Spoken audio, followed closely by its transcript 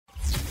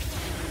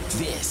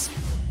This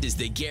is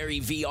the Gary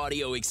V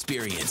audio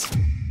experience.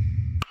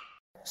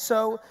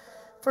 So,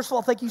 first of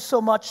all, thank you so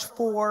much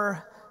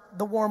for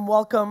the warm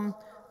welcome.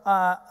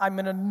 I'm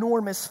an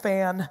enormous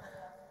fan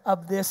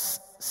of this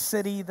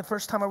city. The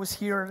first time I was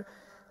here,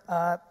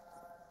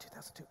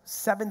 2002,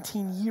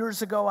 17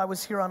 years ago, I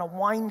was here on a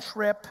wine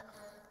trip.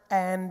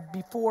 And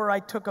before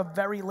I took a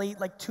very late,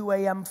 like 2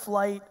 a.m.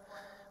 flight,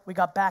 we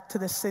got back to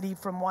the city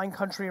from wine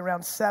country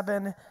around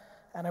 7,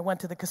 and I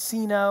went to the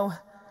casino,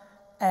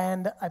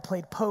 and I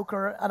played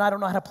poker. And I don't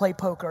know how to play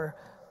poker,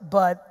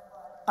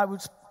 but I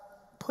was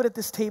put at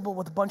this table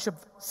with a bunch of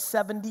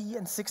 70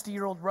 and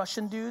 60-year-old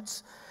Russian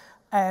dudes.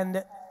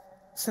 And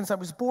since I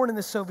was born in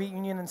the Soviet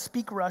Union and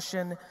speak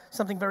Russian,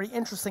 something very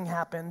interesting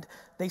happened.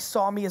 They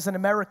saw me as an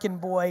American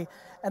boy,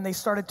 and they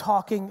started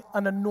talking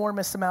an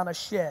enormous amount of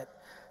shit.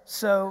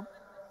 So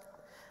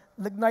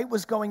the night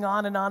was going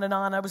on and on and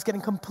on. I was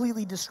getting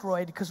completely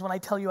destroyed, because when I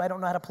tell you I don't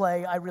know how to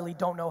play, I really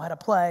don't know how to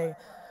play.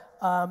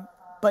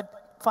 But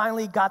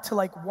finally got to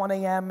like 1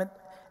 a.m.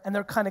 and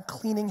they're kind of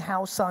cleaning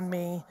house on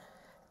me,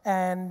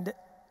 and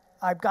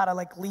I've got to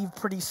like leave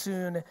pretty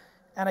soon,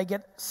 and I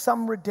get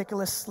some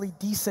ridiculously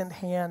decent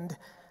hand.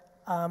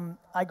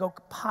 I go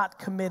pot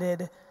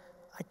committed.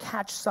 I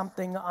catch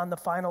something on the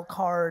final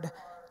card,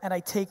 and I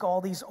take all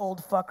these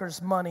old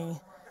fuckers'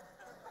 money,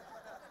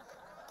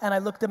 and I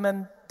looked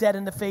them dead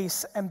in the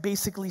face and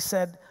basically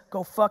said,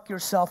 "Go fuck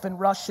yourself," in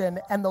Russian,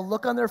 and the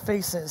look on their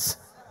faces.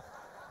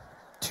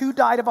 2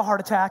 died of a heart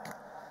attack.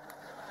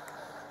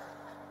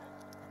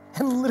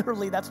 And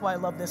literally, that's why I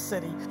love this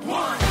city.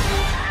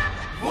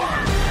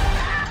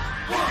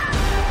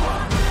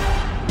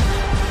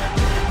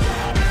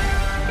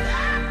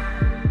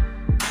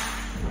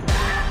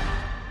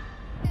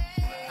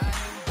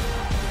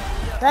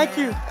 Thank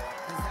you.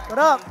 What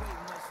up?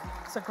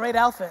 It's a great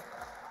outfit.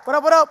 What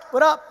up, what up,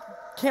 what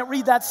up? Can't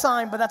read that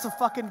sign, but that's a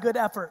fucking good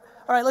effort.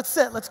 All right, let's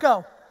sit, let's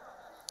go.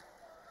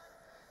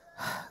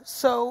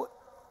 So,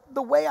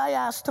 the way I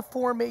asked to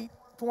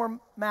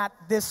format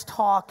this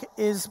talk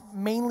is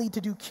mainly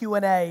to do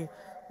Q&A,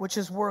 which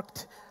has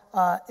worked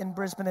in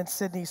Brisbane and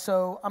Sydney.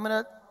 So I'm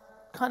going to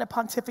kind of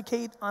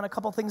pontificate on a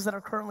couple things that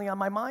are currently on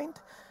my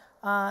mind.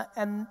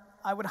 And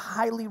I would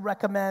highly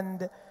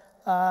recommend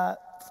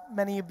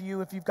many of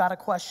you, if you've got a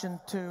question,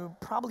 to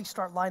probably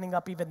start lining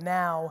up even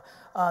now.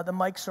 The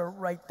mics are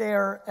right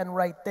there and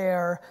right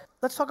there.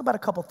 Let's talk about a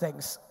couple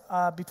things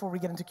before we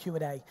get into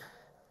Q&A.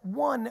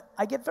 One,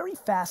 I get very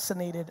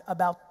fascinated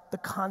about the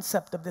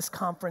concept of this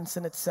conference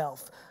in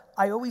itself.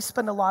 I always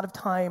spend a lot of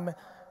time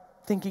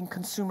thinking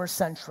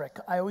consumer-centric.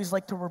 I always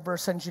like to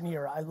reverse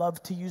engineer. I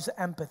love to use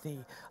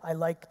empathy. I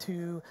like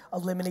to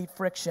eliminate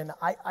friction.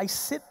 I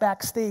sit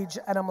backstage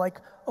and I'm like,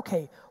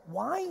 okay,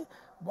 why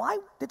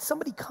did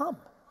somebody come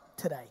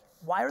today?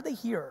 Why are they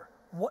here?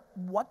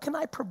 What can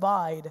I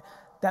provide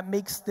that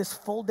makes this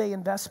full day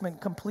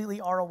investment completely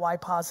ROI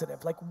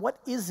positive? Like, what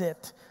is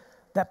it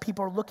that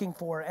people are looking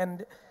for?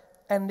 And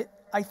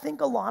I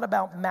think a lot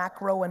about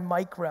macro and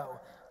micro.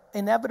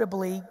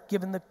 Inevitably,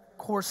 given the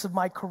course of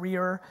my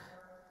career,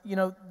 you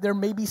know, there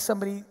may be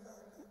somebody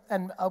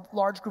and a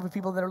large group of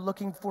people that are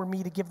looking for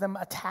me to give them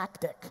a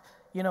tactic,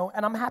 you know,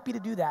 and I'm happy to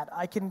do that.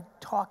 I can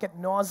talk at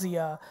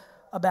nausea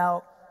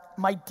about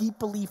my deep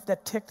belief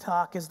that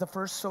TikTok is the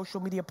first social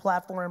media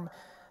platform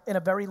in a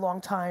very long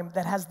time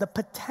that has the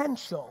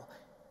potential,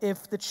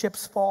 if the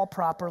chips fall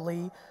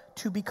properly,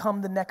 to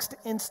become the next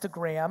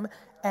Instagram,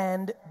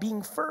 and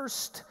being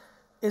first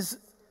is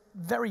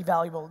very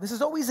valuable. This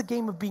is always a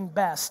game of being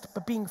best,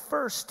 but being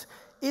first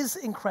is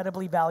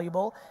incredibly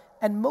valuable,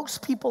 and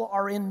most people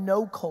are in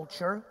no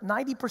culture.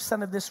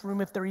 90% of this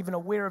room, if they're even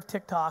aware of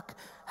TikTok,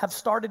 have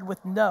started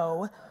with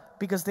no,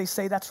 because they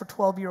say that's for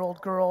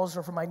 12-year-old girls,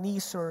 or for my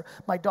niece or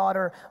my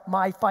daughter.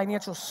 My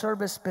financial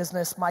service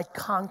business, my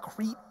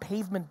concrete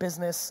pavement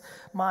business,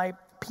 my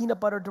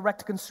peanut butter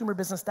direct-to-consumer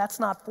business, that's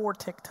not for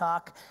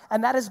TikTok.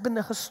 And that has been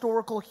the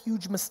historical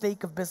huge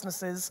mistake of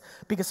businesses,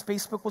 because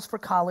Facebook was for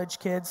college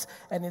kids,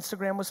 and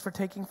Instagram was for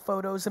taking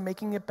photos and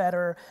making it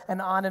better,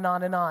 and on and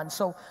on and on.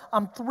 So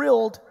I'm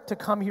thrilled to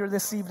come here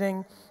this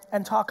evening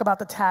and talk about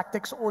the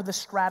tactics or the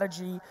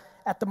strategy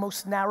at the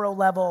most narrow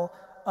level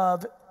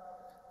of,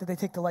 did they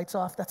take the lights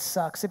off? That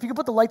sucks. If you could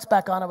put the lights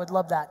back on, I would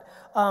love that.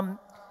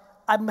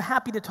 I'm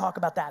happy to talk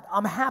about that.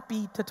 I'm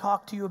happy to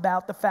talk to you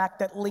about the fact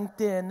that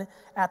LinkedIn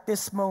at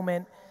this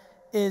moment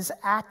is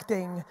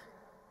acting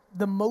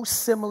the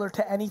most similar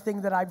to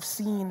anything that I've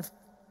seen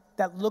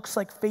that looks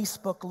like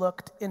Facebook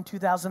looked in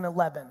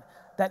 2011.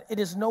 That it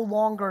is no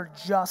longer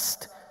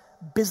just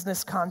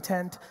business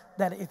content,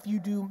 that if you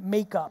do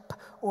makeup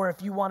or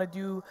if you want to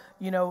do,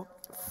 you know,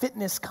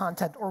 fitness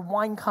content or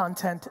wine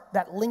content,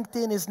 that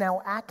LinkedIn is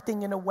now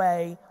acting in a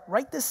way,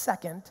 right this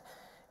second,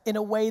 in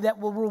a way that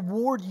will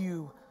reward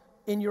you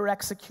in your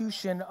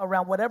execution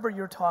around whatever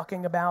you're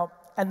talking about,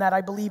 and that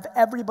I believe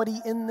everybody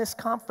in this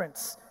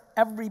conference,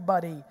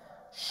 everybody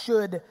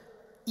should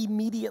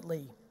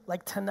immediately,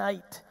 like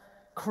tonight,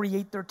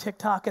 create their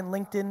TikTok and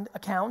LinkedIn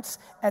accounts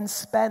and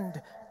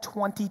spend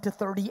 20 to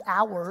 30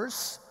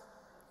 hours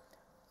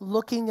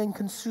looking and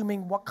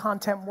consuming what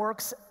content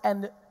works,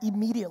 and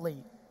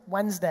immediately,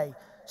 Wednesday,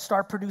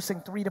 start producing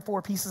 3 to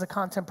 4 pieces of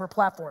content per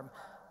platform.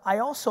 I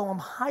also am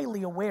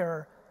highly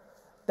aware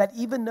that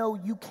even though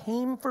you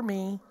came for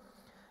me,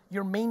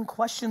 your main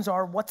questions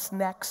are, what's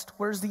next?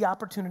 Where's the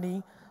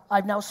opportunity?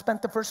 I've now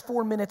spent the first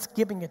 4 minutes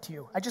giving it to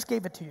you. I just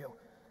gave it to you.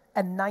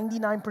 And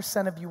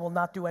 99% of you will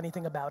not do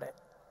anything about it.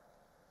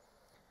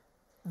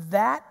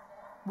 That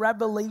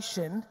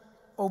revelation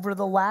over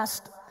the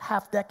last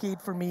half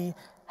decade for me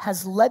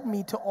has led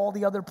me to all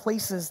the other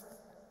places.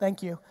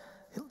 Thank you.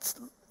 It's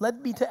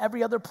led me to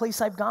every other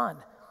place I've gone.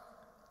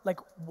 Like,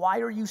 why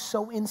are you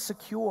so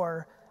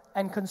insecure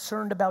and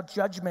concerned about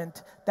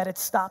judgment that it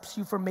stops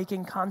you from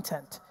making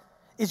content?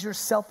 Is your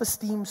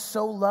self-esteem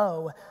so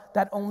low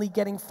that only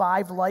getting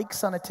 5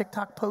 likes on a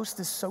TikTok post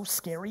is so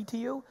scary to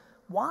you?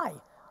 Why?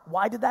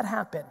 Why did that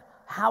happen?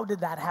 How did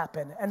that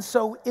happen? And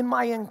so in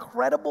my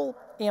incredible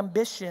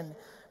ambition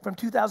from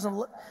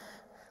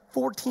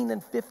 2014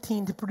 and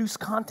 15 to produce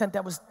content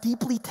that was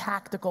deeply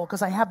tactical,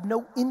 because I have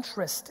no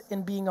interest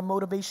in being a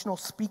motivational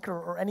speaker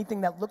or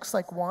anything that looks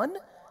like one,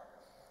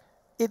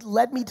 it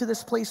led me to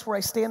this place where I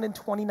stand in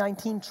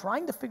 2019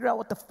 trying to figure out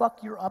what the fuck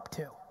you're up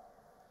to.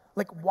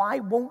 Like, why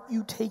won't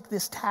you take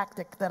this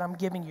tactic that I'm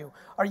giving you?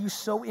 Are you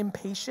so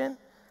impatient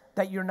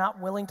that you're not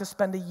willing to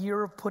spend a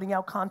year of putting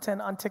out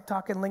content on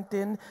TikTok and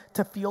LinkedIn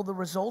to feel the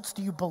results?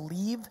 Do you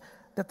believe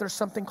that there's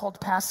something called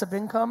passive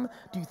income?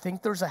 Do you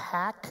think there's a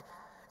hack?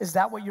 Is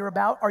that what you're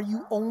about? Are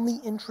you only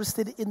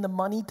interested in the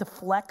money to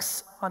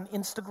flex on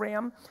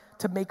Instagram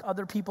to make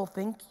other people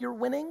think you're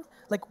winning?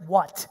 Like,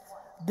 what?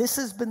 This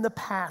has been the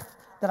path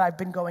that I've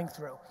been going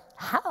through.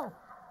 How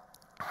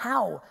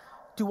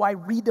do I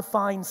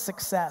redefine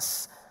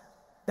success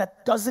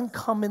that doesn't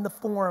come in the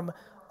form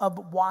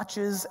of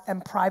watches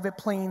and private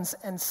planes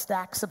and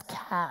stacks of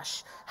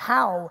cash?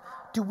 How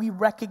do we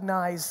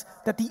recognize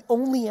that the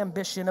only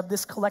ambition of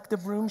this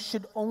collective room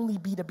should only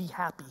be to be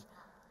happy?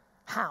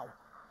 How?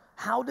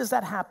 How does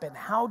that happen?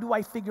 How do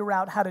I figure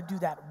out how to do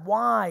that?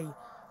 Why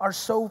are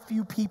so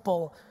few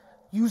people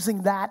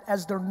using that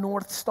as their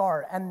North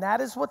Star? And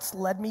that is what's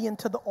led me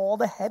into all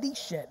the heady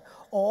shit,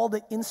 all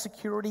the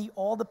insecurity,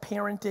 all the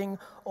parenting,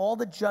 all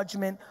the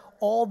judgment,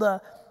 all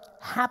the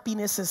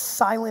happiness is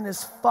silent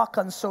as fuck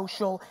on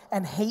social,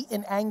 and hate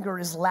and anger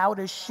is loud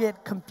as shit,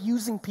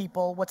 confusing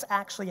people what's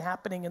actually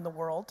happening in the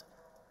world.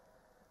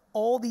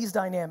 All these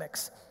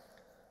dynamics,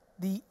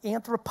 the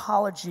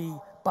anthropology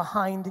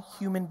behind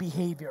human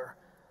behavior,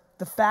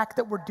 the fact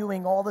that we're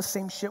doing all the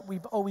same shit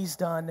we've always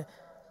done,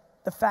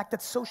 the fact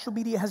that social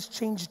media has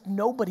changed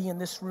nobody in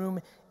this room,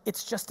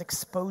 it's just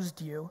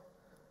exposed you.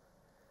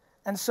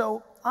 And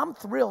so I'm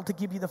thrilled to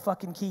give you the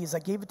fucking keys. I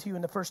gave it to you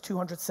in the first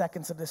 200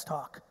 seconds of this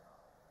talk.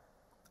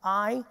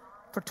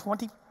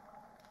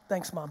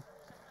 Thanks, Mom.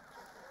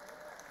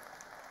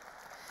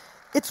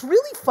 It's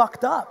really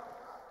fucked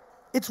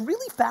up. It's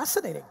really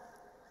fascinating.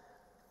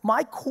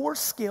 My core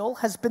skill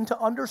has been to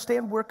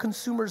understand where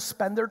consumers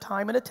spend their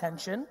time and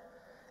attention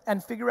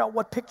and figure out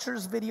what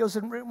pictures, videos,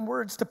 and written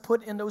words to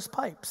put in those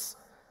pipes.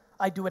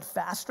 I do it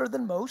faster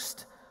than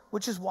most,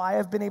 which is why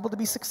I've been able to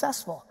be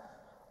successful.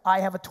 I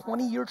have a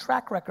 20-year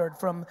track record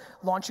from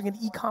launching an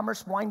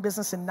e-commerce wine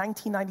business in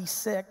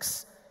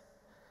 1996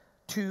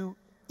 to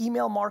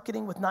email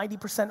marketing with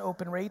 90%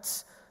 open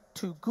rates,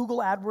 to Google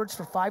AdWords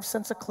for 5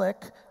 cents a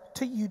click,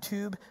 to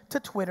YouTube, to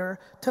Twitter,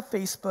 to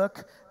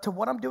Facebook, to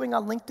what I'm doing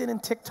on LinkedIn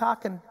and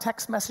TikTok and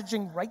text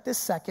messaging right this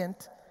second.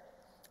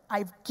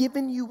 I've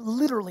given you,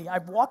 literally,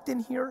 I've walked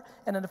in here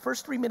and in the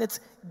first 3 minutes,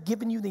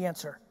 given you the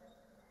answer.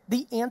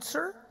 The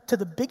answer to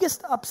the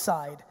biggest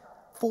upside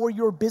for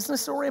your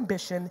business or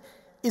ambition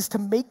is to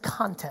make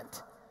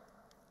content,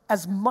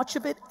 as much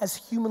of it as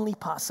humanly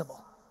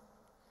possible,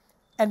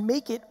 and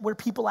make it where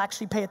people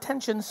actually pay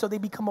attention so they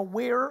become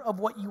aware of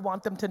what you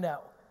want them to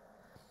know.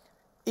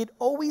 It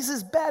always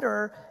is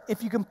better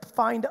if you can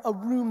find a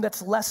room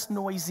that's less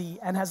noisy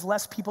and has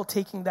less people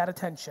taking that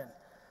attention.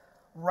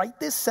 Right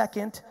this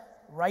second,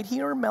 right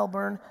here in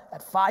Melbourne,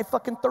 at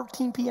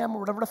 5:13 p.m. or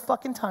whatever the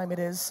fucking time it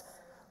is,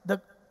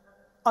 the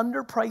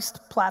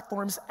underpriced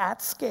platforms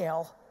at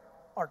scale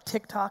are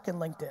TikTok and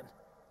LinkedIn.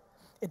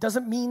 It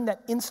doesn't mean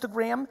that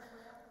Instagram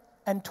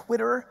and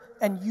Twitter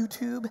and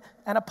YouTube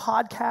and a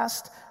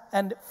podcast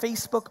and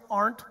Facebook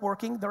aren't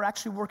working. They're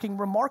actually working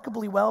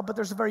remarkably well, but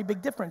there's a very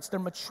big difference. They're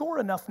mature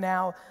enough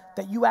now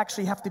that you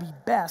actually have to be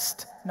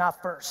best,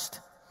 not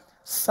first.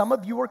 Some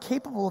of you are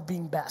capable of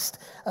being best,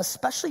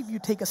 especially if you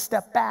take a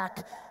step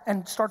back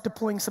and start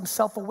deploying some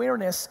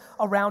self-awareness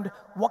around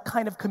what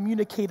kind of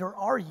communicator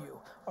are you?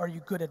 Are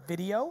you good at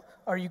video?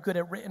 Are you good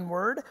at written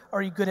word?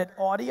 Are you good at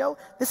audio?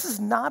 This is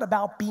not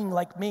about being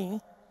like me.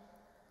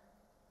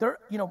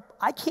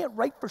 I can't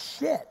write for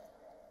shit.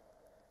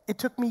 It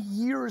took me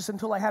years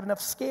until I had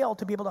enough scale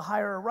to be able to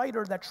hire a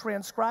writer that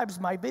transcribes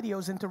my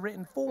videos into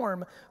written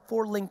form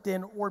for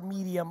LinkedIn or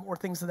Medium or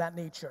things of that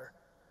nature.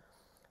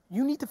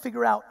 You need to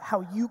figure out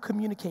how you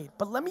communicate.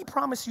 But let me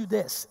promise you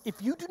this. If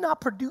you do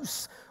not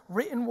produce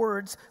written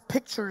words,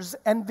 pictures,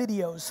 and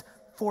videos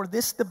for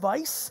this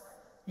device,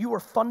 you are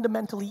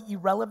fundamentally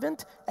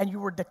irrelevant and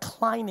you are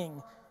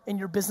declining in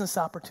your business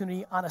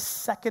opportunity on a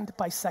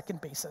second-by-second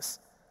basis.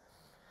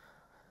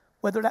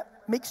 Whether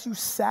that makes you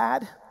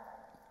sad,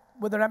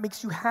 whether that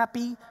makes you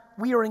happy,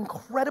 we are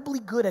incredibly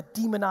good at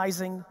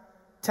demonizing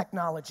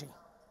technology.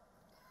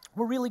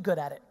 We're really good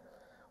at it.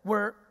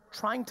 We're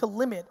trying to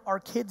limit our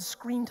kids'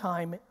 screen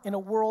time in a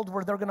world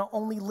where they're gonna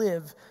only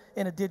live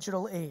in a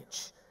digital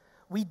age.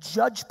 We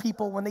judge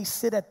people when they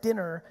sit at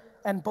dinner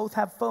and both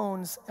have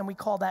phones, and we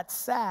call that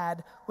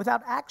sad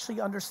without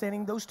actually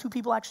understanding those two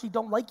people actually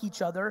don't like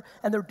each other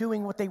and they're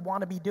doing what they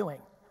wanna be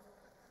doing.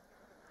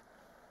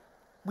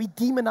 We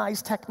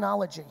demonize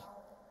technology.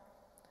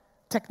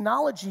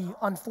 Technology,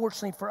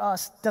 unfortunately for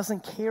us,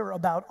 doesn't care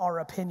about our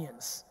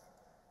opinions.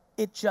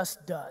 It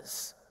just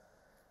does.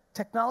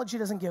 Technology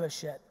doesn't give a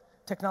shit.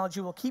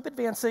 Technology will keep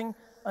advancing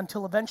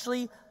until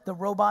eventually the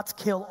robots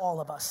kill all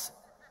of us.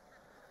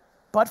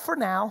 But for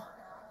now,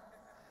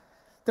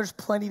 there's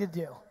plenty to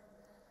do.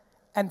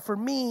 And for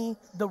me,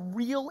 the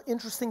real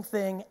interesting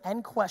thing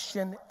and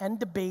question and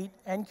debate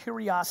and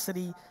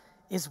curiosity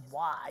is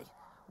why?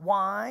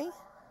 Why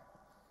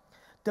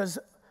does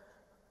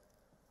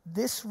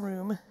this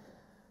room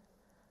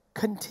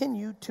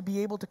continue to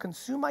be able to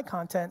consume my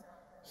content,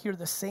 hear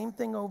the same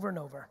thing over and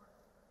over?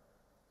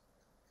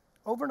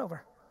 Over and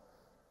over.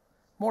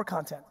 More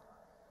content,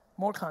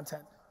 more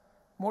content,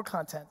 more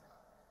content,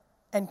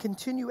 and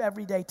continue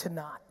every day to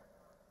not.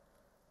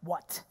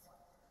 What?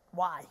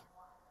 Why?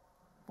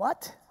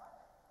 What?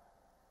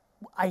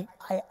 I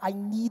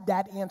need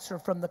that answer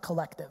from the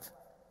collective.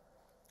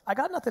 I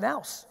got nothing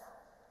else.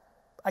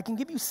 I can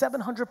give you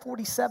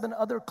 747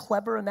 other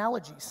clever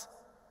analogies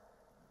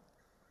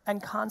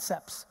and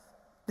concepts.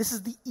 This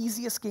is the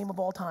easiest game of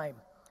all time.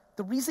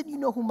 The reason you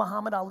know who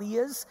Muhammad Ali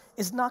is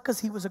not because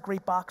he was a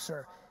great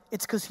boxer.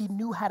 It's because he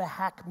knew how to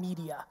hack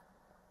media.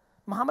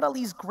 Muhammad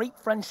Ali's great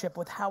friendship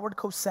with Howard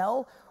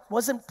Cosell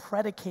wasn't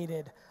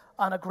predicated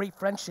on a great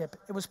friendship.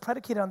 It was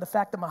predicated on the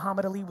fact that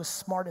Muhammad Ali was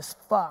smart as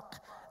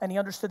fuck, and he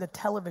understood that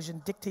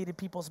television dictated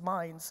people's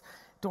minds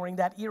during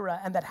that era,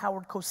 and that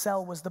Howard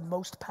Cosell was the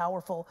most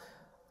powerful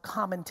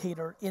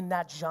commentator in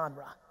that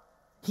genre.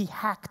 He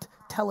hacked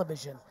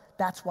television.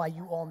 That's why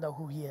you all know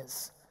who he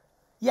is.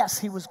 Yes,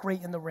 he was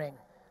great in the ring.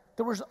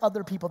 There was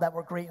other people that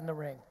were great in the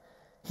ring.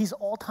 He's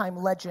all-time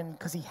legend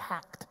because he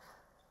hacked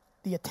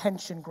the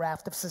attention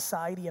graph of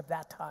society of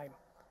that time.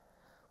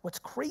 What's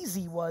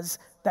crazy was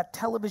that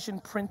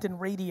television, print,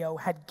 and radio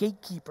had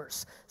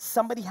gatekeepers.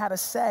 Somebody had to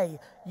say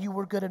you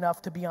were good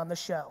enough to be on the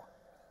show.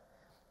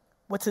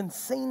 What's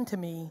insane to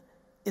me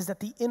is that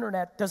the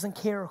internet doesn't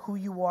care who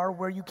you are,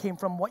 where you came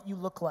from, what you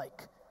look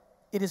like.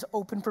 It is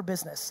open for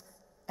business,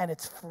 and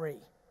it's free.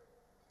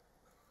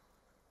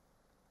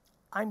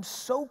 I'm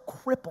so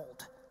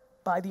crippled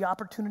by the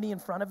opportunity in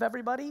front of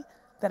everybody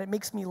that it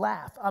makes me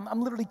laugh.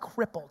 I'm literally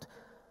crippled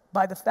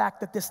by the fact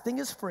that this thing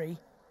is free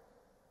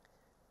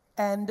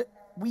and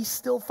we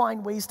still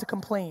find ways to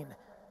complain.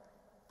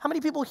 How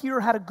many people here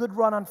had a good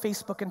run on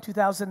Facebook in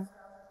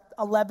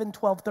 2011,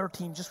 12,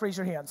 13? Just raise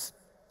your hands.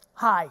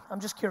 Hi, I'm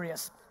just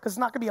curious, because it's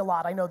not gonna be a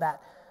lot, I know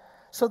that.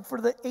 So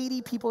for the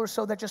 80 people or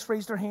so that just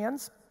raised their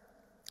hands,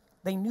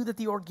 they knew that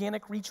the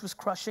organic reach was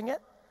crushing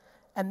it.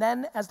 And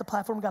then as the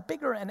platform got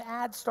bigger and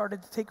ads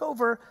started to take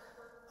over,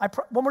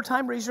 one more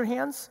time, raise your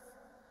hands.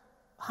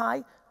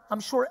 Hi, I'm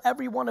sure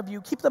every one of you,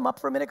 keep them up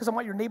for a minute because I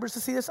want your neighbors to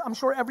see this. I'm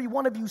sure every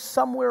one of you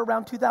somewhere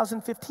around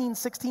 2015,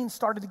 16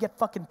 started to get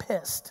fucking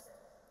pissed,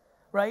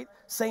 right?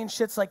 Saying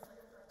shits like,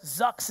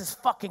 Zucks is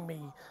fucking me.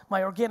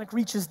 My organic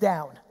reach is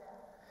down.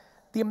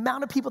 The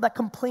amount of people that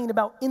complain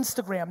about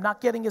Instagram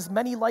not getting as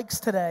many likes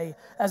today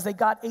as they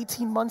got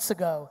 18 months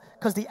ago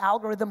because the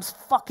algorithm's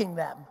fucking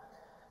them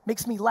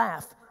makes me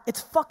laugh.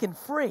 It's fucking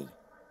free.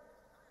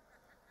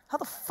 How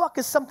the fuck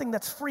is something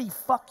that's free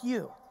fuck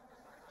you?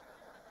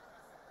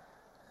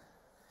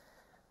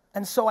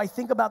 And so I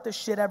think about this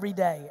shit every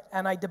day,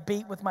 and I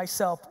debate with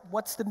myself,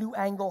 what's the new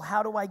angle?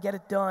 How do I get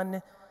it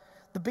done?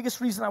 The biggest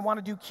reason I want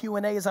to do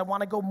Q&A is I want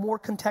to go more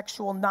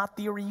contextual, not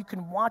theory. You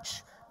can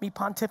watch me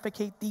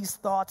pontificate these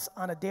thoughts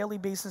on a daily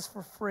basis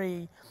for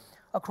free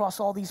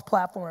across all these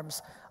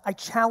platforms. I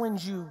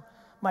challenge you,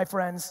 my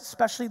friends,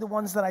 especially the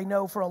ones that I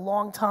know for a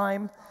long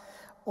time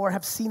or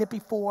have seen it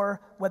before,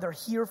 whether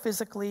here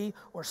physically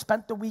or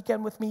spent the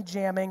weekend with me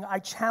jamming. I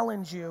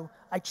challenge you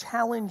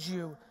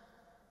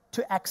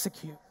to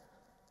execute.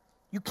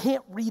 You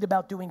can't read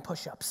about doing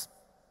push-ups.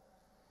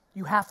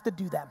 You have to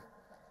do them.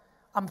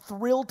 I'm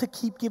thrilled to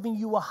keep giving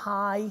you a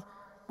high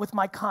with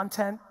my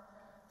content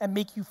and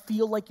make you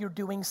feel like you're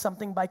doing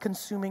something by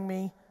consuming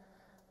me,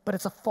 but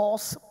it's a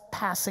false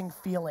passing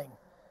feeling.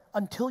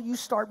 Until you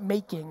start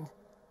making,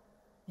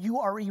 you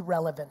are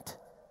irrelevant.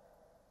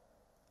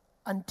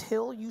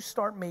 Until you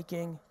start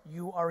making,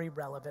 you are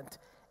irrelevant.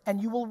 And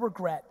you will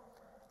regret.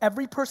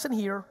 Every person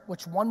here,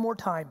 which one more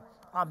time,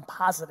 I'm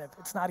positive,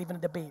 it's not even a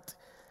debate,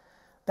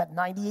 that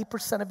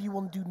 98% of you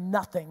will do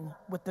nothing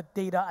with the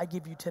data I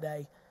give you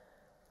today.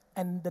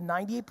 And the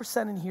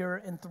 98% in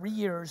here in 3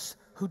 years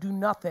who do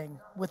nothing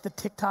with the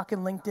TikTok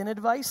and LinkedIn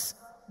advice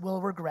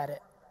will regret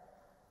it.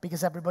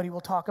 because everybody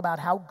will talk about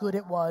how good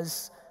it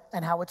was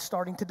and how it's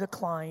starting to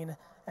decline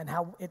and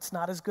how it's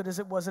not as good as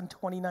it was in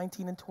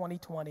 2019 and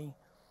 2020.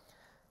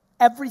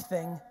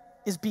 Everything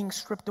is being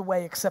stripped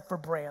away except for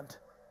brand.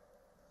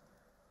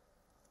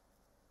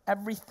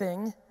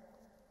 Everything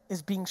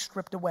is being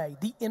stripped away.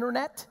 The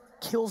internet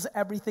kills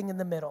everything in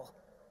the middle.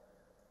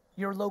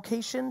 Your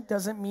location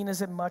doesn't mean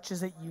as much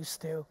as it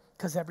used to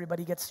because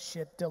everybody gets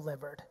shit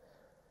delivered.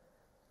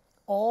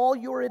 All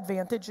your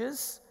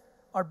advantages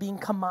are being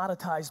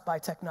commoditized by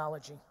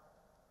technology.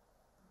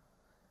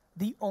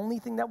 The only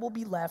thing that will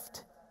be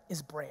left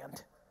is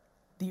brand.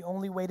 The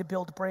only way to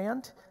build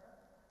brand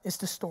is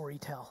to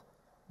storytell.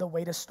 The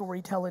way to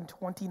storytell in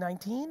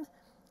 2019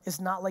 is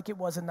not like it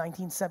was in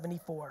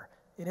 1974.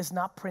 It is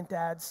not print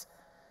ads.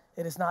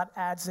 It is not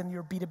ads in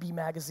your B2B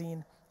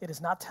magazine. It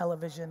is not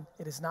television.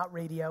 It is not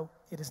radio.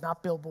 It is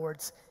not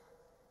billboards.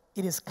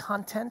 It is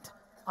content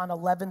on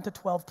 11 to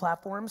 12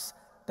 platforms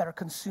that are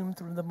consumed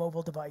through the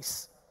mobile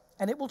device.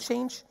 And it will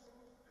change.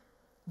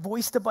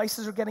 Voice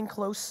devices are getting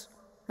close.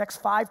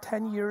 Next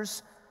 5-10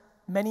 years,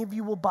 many of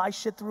you will buy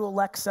shit through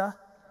Alexa.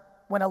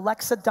 When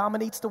Alexa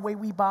dominates the way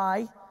we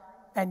buy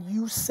and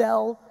you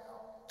sell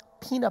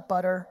peanut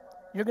butter,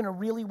 you're gonna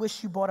really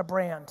wish you bought a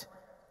brand.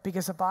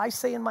 Because if I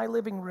say in my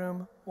living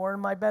room or in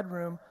my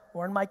bedroom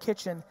or in my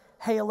kitchen,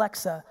 hey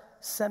Alexa,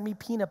 send me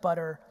peanut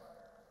butter,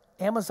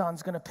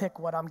 Amazon's gonna pick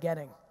what I'm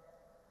getting.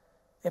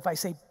 If I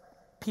say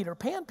Peter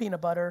Pan peanut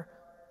butter,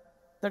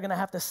 they're gonna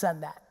have to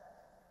send that.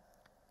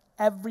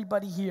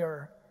 Everybody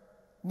here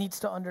needs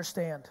to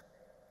understand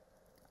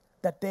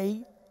that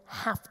they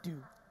have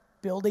to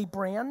build a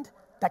brand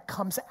that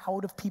comes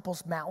out of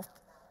people's mouth,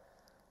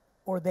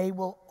 or they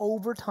will,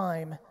 over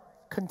time,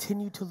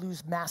 continue to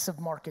lose massive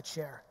market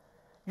share.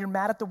 You're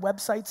mad at the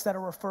websites that are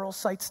referral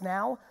sites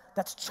now?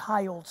 That's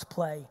child's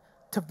play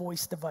to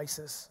voice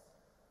devices.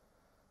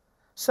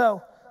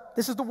 So,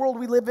 this is the world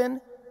we live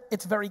in.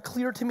 It's very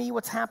clear to me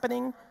what's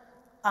happening.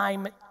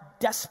 I'm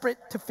desperate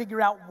to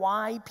figure out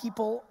why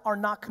people are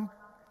not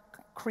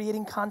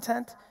creating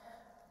content.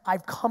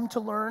 I've come to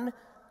learn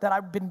that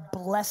I've been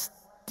blessed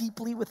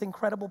deeply with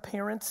incredible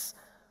parents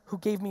who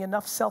gave me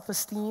enough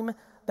self-esteem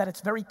that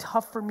it's very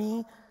tough for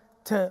me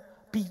to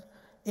be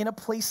in a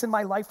place in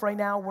my life right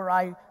now where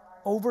I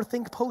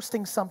overthink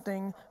posting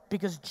something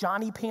because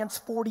Johnny Pants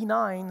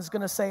 49 is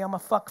gonna say I'm a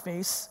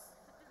fuckface.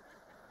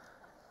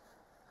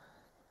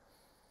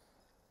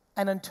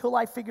 And until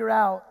I figure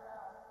out,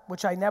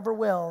 which I never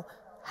will,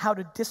 how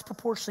to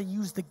disproportionately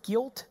use the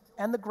guilt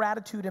and the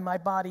gratitude in my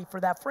body for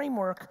that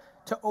framework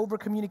to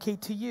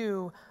over-communicate to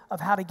you of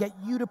how to get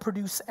you to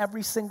produce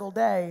every single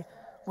day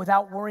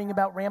without worrying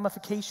about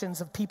ramifications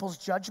of people's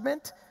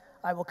judgment,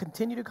 I will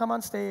continue to come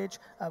on stage,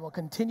 I will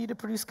continue to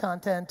produce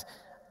content,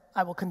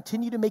 I will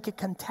continue to make it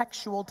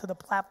contextual to the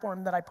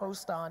platform that I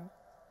post on,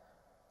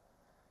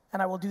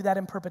 and I will do that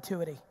in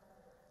perpetuity.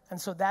 And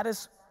so that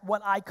is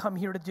what I come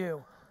here to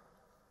do.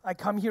 I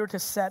come here to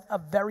set a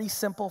very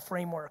simple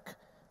framework,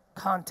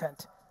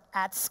 content,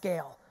 at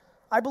scale.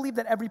 I believe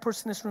that every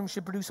person in this room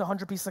should produce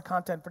 100 pieces of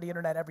content for the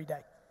internet every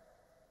day.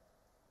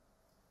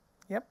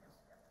 Yep,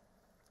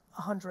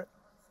 100.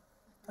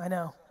 I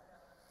know.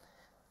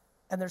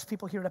 And there's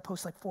people here that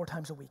post like 4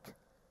 times a week.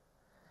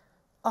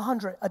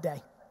 100 a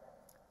day.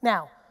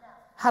 Now,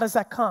 how does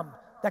that come?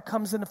 That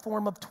comes in the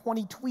form of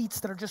 20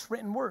 tweets that are just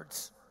written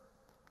words.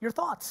 Your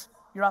thoughts,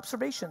 your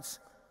observations,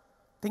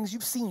 things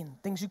you've seen,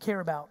 things you care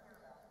about,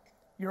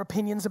 your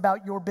opinions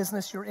about your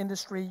business, your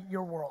industry,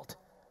 your world.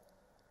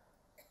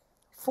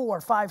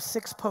 4, 5,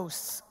 6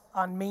 posts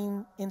on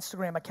main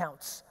Instagram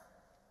accounts.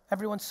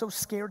 Everyone's so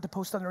scared to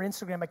post on their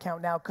Instagram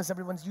account now because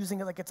everyone's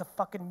using it like it's a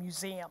fucking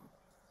museum.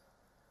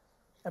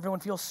 Everyone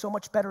feels so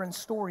much better in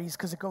stories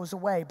because it goes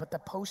away, but the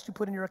post you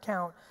put in your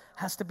account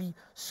has to be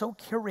so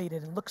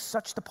curated and look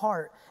such the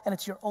part, and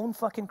it's your own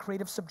fucking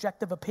creative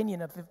subjective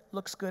opinion of if it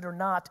looks good or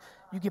not.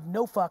 You give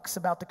no fucks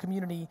about the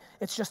community.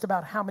 It's just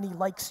about how many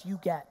likes you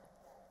get.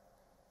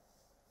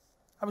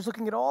 I was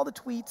looking at all the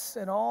tweets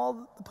and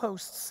all the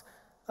posts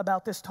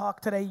about this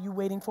talk today, you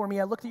waiting for me.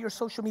 I looked at your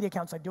social media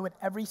accounts. I do it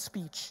every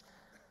speech.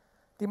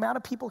 The amount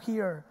of people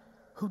here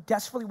who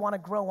desperately want to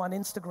grow on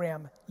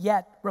Instagram,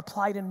 yet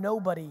reply to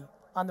nobody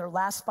on their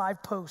last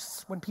 5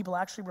 posts when people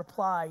actually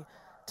reply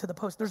to the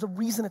post. There's a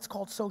reason it's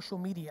called social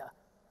media.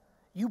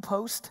 You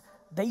post,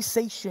 they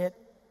say shit,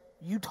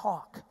 you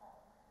talk.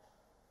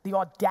 The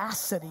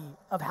audacity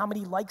of how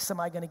many likes am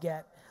I gonna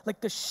get?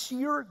 Like the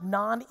sheer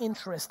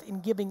non-interest in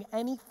giving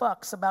any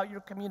fucks about your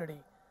community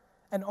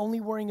and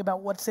only worrying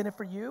about what's in it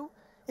for you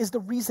is the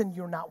reason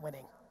you're not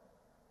winning,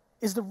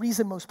 is the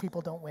reason most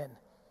people don't win.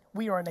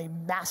 We are in a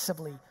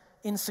massively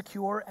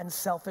insecure and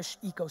selfish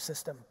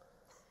ecosystem.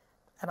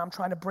 And I'm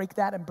trying to break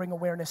that and bring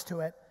awareness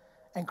to it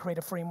and create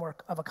a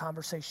framework of a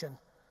conversation.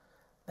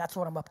 That's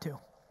what I'm up to.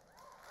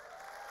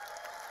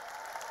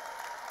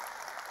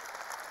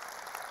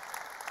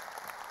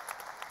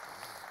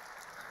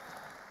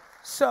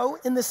 So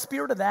in the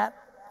spirit of that,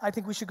 I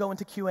think we should go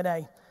into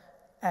Q&A.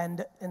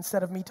 And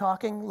instead of me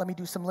talking, let me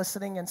do some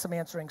listening and some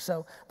answering.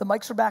 So the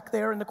mics are back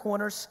there in the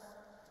corners.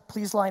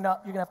 please line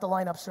up. You're gonna have to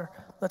line up, sir.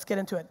 Let's get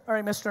into it. All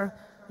right, mister,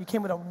 you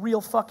came with a real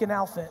fucking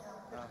outfit.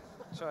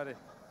 Try to.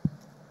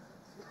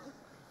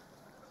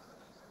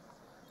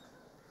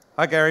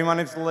 Hi, Gary. My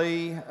name's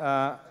Lee,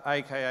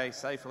 a.k.a.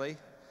 Safe Lee.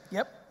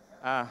 Yep.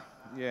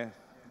 Yeah,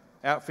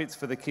 outfits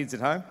for the kids at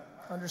home.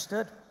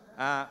 Understood.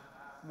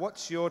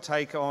 What's your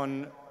take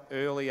on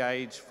early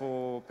age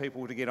for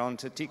people to get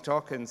onto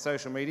TikTok and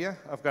social media?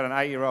 I've got an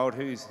 8-year-old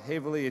who's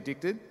heavily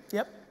addicted.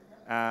 Yep.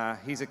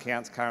 His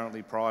account's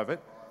currently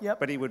private. Yep.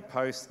 But he would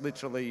post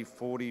literally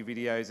 40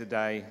 videos a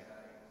day.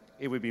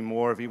 It would be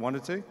more if he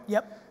wanted to.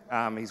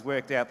 Yep. He's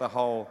worked out the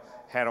whole,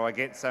 how do I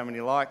get so many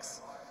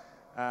likes?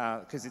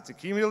 Because it's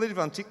accumulative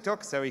on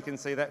TikTok, so he can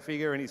see that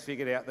figure, and he's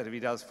figured out that if he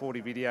does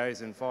 40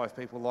 videos and 5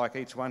 people like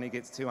each one, he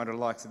gets 200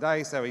 likes a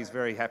day, so he's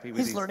very happy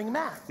with He's learning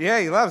math. Yeah,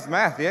 he loves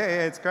math. Yeah,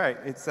 it's great.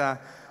 It's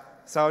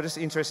so I'm just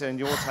interested in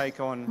your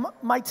take on...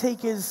 My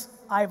take is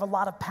I have a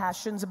lot of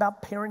passions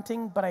about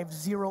parenting, but I have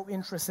zero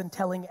interest in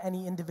telling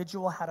any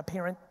individual how to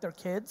parent their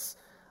kids.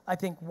 I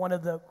think one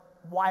of the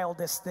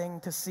wildest thing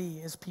to see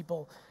is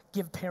people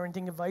give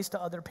parenting advice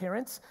to other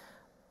parents.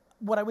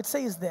 What I would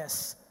say is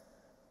this: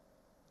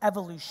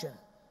 evolution.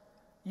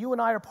 You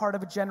and I are part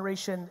of a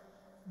generation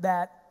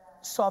that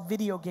saw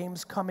video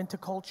games come into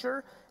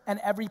culture, and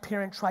every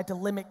parent tried to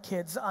limit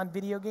kids on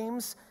video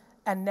games,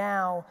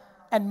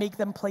 and make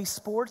them play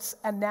sports,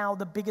 and now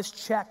the biggest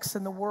checks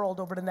in the world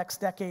over the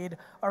next decade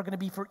are gonna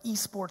be for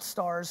esports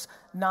stars,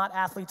 not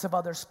athletes of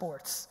other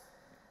sports.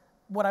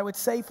 What I would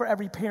say for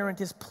every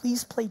parent is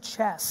please play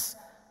chess.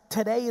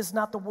 Today is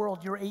not the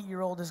world your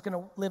 8-year-old is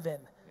gonna live in.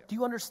 Do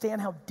you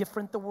understand how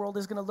different the world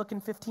is gonna look in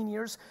 15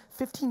 years?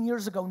 15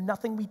 years ago,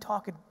 nothing we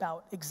talk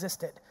about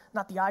existed.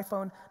 Not the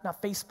iPhone,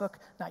 not Facebook,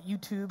 not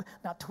YouTube,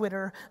 not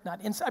Twitter,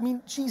 not Insta. I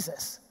mean,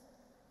 Jesus,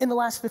 in the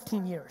last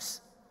 15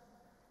 years.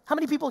 How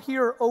many people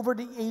here are over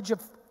the age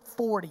of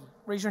 40?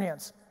 Raise your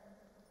hands.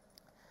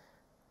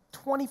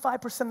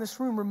 25% of this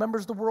room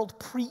remembers the world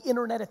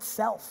pre-internet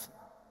itself.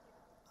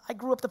 I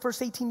grew up the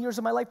first 18 years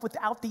of my life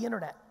without the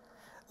internet.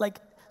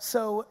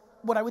 So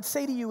what I would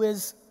say to you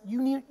is,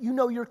 you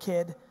know your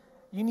kid,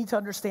 you need to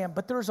understand,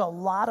 but there's a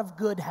lot of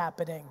good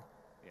happening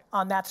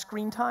on that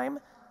screen time.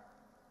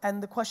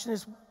 And the question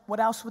is,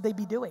 what else would they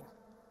be doing?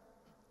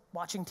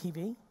 Watching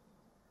TV?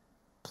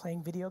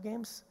 Playing video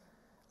games?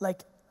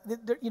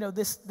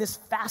 This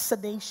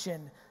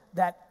fascination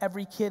that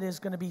every kid is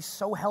gonna be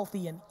so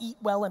healthy and eat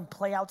well and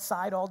play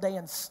outside all day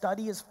and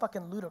study is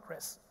fucking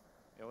ludicrous.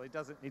 Yeah,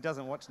 well, he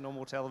doesn't watch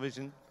normal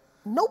television.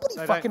 Nobody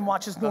fucking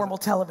watches normal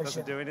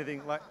television. Doesn't do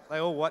anything. They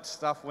all watch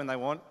stuff when they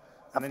want,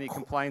 and then he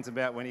complains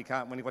about when he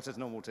watches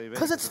normal TV.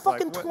 Because it's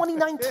fucking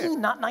 2019,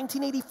 not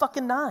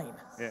 1980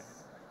 Yeah.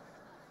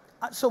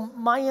 So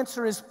my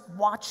answer is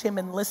watch him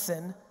and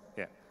listen,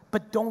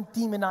 but don't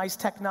demonize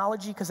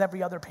technology because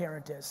every other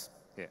parent is.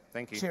 Yeah,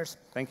 thank you. Cheers.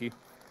 Thank you.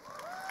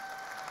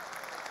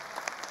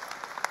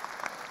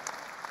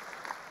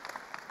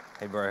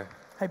 Hey, bro.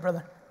 Hey,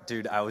 brother.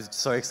 Dude, I was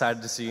so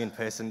excited to see you in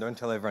person. Don't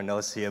tell everyone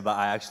else here, but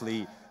I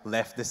actually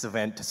left this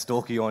event to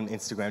stalk you on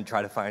Instagram,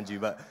 try to find you.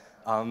 But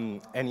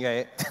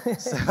anyway,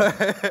 so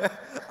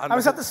I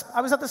was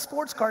at the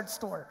sports card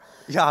store.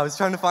 Yeah, I was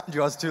trying to find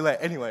you. I was too late.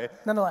 Anyway.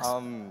 Nonetheless.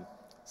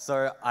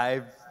 So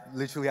I've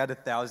literally had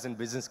 1,000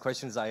 business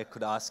questions I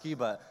could ask you,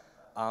 but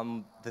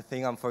the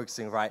thing I'm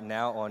focusing right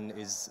now on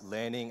is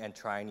learning and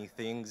trying new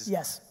things.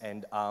 Yes.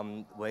 And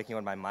working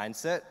on my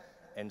mindset.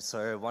 And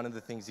so one of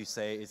the things you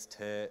say is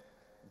to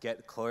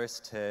get close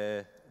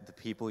to the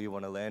people you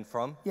want to learn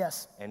from.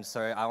 Yes. And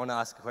so I want to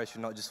ask a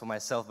question, not just for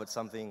myself, but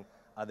something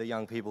other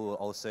young people will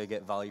also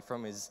get value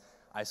from is,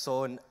 I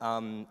saw an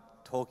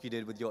talk you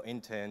did with your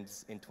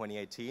interns in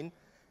 2018,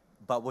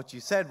 but what you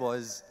said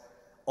was,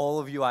 all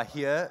of you are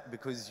here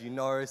because you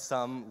know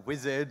some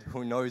wizard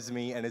who knows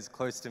me and is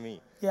close to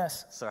me.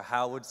 Yes. So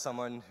how would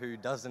someone who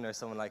doesn't know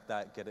someone like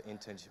that get an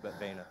internship at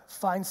Vayner?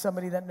 Find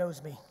somebody that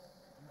knows me.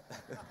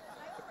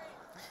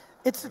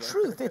 It's the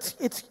truth.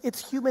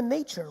 It's human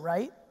nature,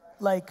 right?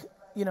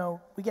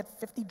 We get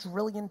 50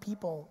 trillion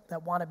people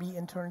that want to be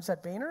interns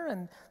at Vayner,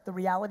 and the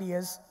reality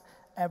is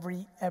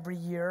every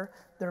year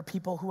there are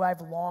people who I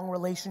have long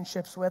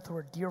relationships with who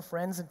are dear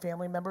friends and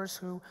family members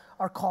who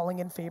are calling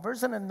in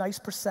favors, and a nice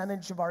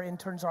percentage of our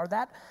interns are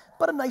that,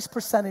 but a nice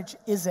percentage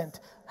isn't.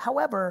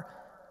 However,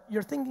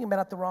 you're thinking about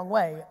it the wrong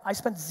way. I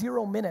spent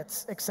 0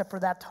 minutes except for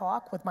that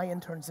talk with my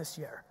interns this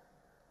year.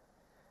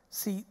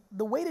 See,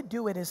 the way to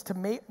do it is to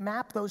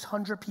map those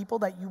 100 people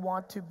that you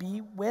want to be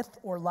with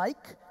or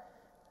like,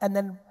 and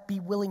then be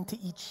willing to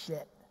eat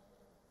shit.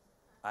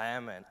 I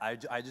am, man. I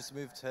just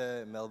moved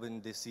to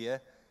Melbourne this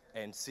year,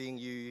 and seeing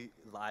you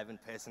live in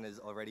person has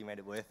already made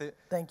it worth it.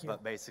 Thank you.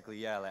 But basically,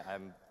 yeah,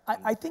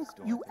 I think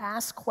you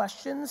ask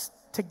questions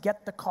to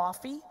get the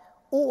coffee,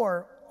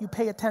 or you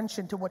pay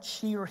attention to what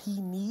she or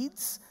he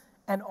needs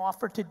and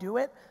offer to do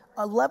it.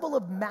 A level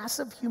of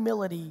massive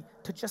humility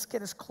to just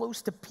get as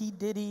close to P.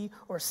 Diddy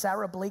or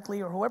Sarah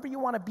Blakely or whoever you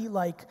want to be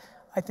like,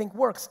 I think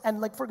works.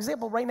 And for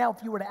example, right now,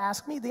 if you were to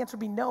ask me, the answer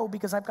would be no,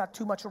 because I've got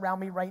too much around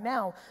me right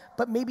now.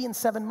 But maybe in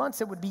 7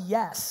 months, it would be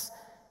yes.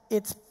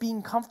 it's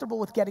being comfortable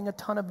with getting a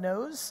ton of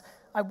no's.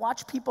 I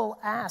watch people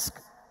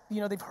ask,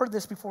 they've heard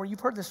this before, you've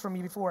heard this from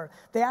me before.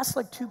 They ask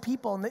like 2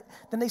 people, and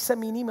then they send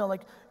me an email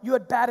like, you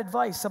had bad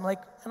advice. I'm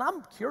like, and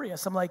I'm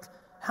curious. I'm like,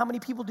 how many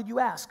people did you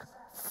ask?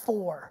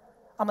 4.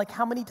 I'm like,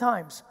 how many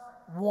times?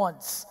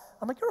 Once.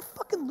 I'm like, you're a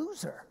fucking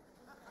loser.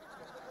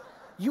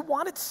 You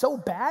want it so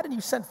bad and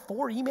you sent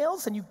 4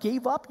 emails and you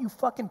gave up, you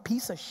fucking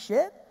piece of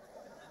shit?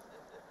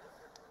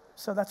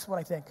 So that's what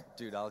I think.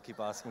 Dude, I'll keep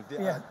asking.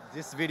 Yeah.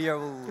 This video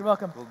You're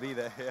welcome. will be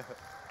there. Yeah.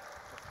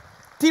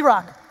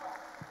 D-Rock,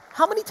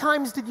 how many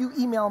times did you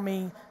email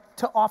me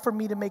to offer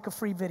me to make a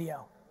free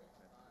video?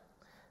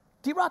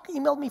 D-Rock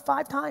emailed me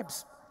 5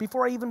 times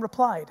before I even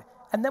replied.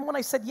 And then when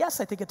I said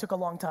yes, I think it took a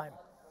long time.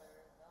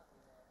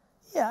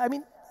 Yeah, I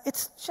mean,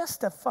 it's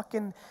just a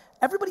fucking,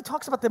 everybody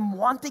talks about them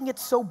wanting it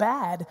so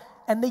bad,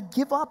 and they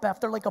give up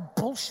after like a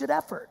bullshit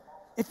effort.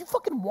 If you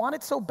fucking want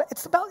it so bad,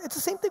 it's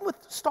the same thing with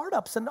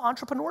startups and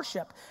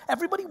entrepreneurship.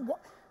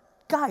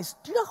 Guys,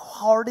 do you know how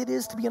hard it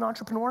is to be an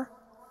entrepreneur?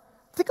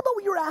 Think about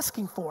what you're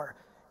asking for.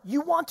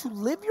 You want to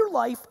live your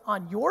life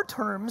on your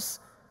terms.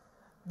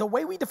 The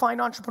way we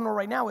define entrepreneur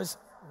right now is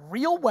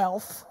real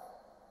wealth.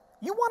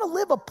 You want to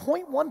live a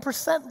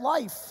 0.1%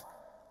 life.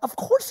 Of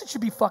course it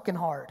should be fucking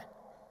hard.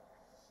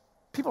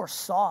 People are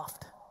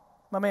soft.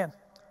 My man.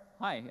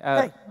 Hi,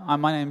 Hey.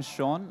 my name's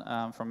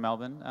Sean from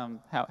Melbourne.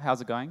 How's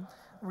it going?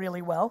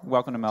 Really well.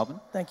 Welcome to Melbourne.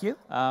 Thank you.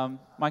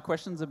 My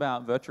question's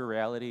about virtual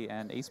reality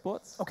and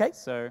esports. Okay.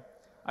 So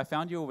I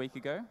found you a week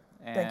ago,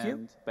 and Thank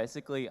you.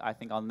 basically I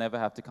think I'll never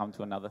have to come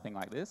to another thing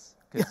like this,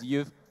 because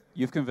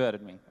you've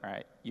converted me, all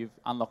right? You've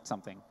unlocked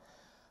something.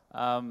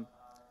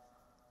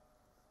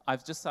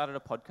 I've just started a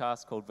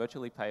podcast called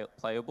Virtually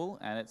Playable,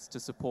 and it's to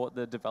support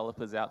the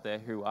developers out there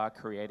who are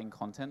creating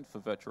content for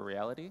virtual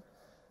reality.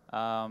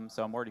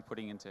 So I'm already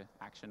putting into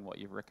action what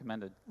you've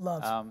recommended.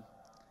 Love.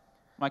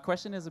 My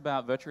question is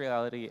about virtual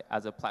reality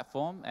as a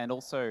platform, and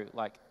also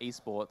like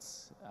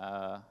esports.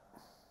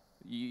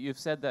 You've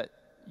said that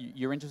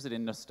you're interested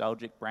in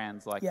nostalgic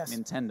brands like Yes.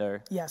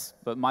 Nintendo. Yes.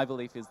 But my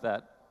belief is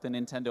that the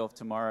Nintendo of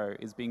tomorrow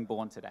is being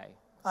born today.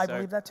 I So-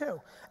 believe that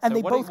too. And so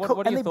they what are- both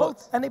what are your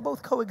thoughts? they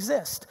both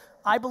coexist.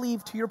 I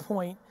believe, to your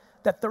point,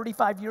 that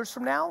 35 years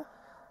from now,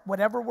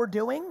 whatever we're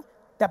doing,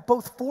 that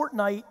both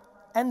Fortnite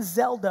and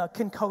Zelda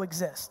can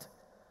coexist.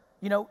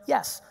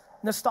 Yes,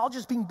 nostalgia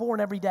is being born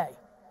every day,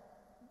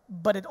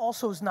 but it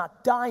also is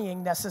not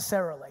dying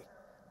necessarily,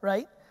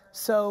 right?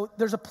 So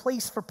there's a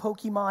place for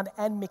Pokemon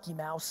and Mickey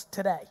Mouse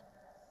today,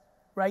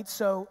 right?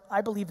 So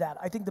I believe that.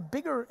 I think the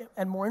bigger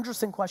and more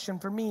interesting question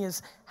for me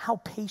is, how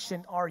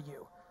patient are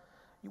you?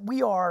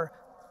 We are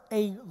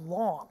a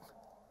long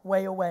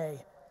way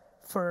away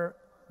for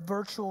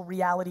virtual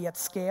reality at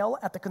scale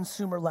at the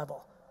consumer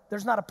level.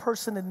 There's not a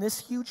person in this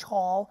huge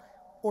hall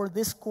or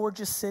this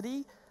gorgeous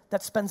city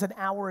that spends an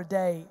hour a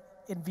day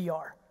in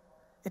VR.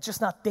 It's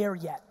just not there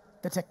yet.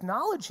 The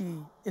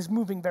technology is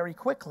moving very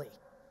quickly.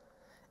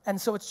 And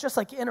so it's just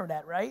like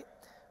internet, right?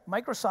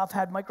 Microsoft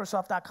had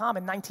Microsoft.com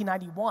in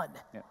 1991.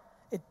 Yeah.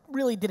 It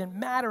really didn't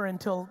matter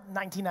until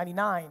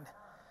 1999.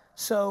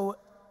 So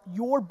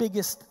your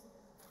biggest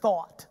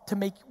thought to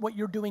make what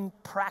you're doing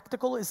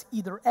practical is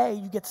either A,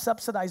 you get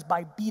subsidized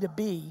by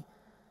B2B,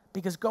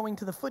 because going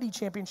to the footy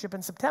championship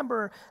in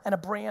September and a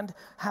brand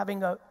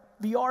having a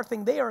VR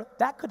thing there,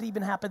 that could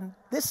even happen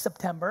this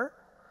September.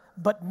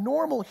 But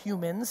normal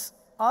humans,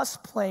 us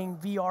playing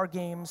VR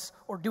games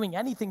or doing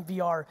anything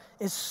VR,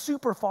 is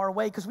super far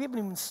away because we haven't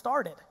even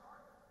started.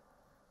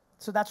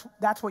 So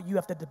that's what you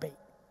have to debate.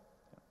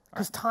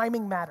 Because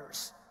timing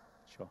matters,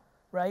 Sure.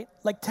 right?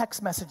 Like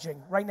text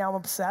messaging. Right now I'm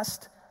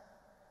obsessed.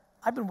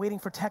 I've been waiting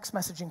for text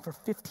messaging for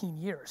 15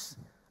 years.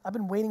 I've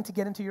been waiting to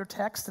get into your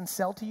text and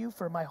sell to you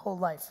for my whole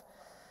life.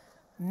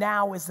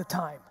 Now is the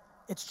time.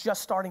 It's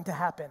just starting to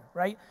happen,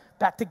 right?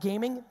 Back to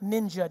gaming,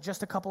 Ninja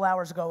just a couple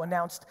hours ago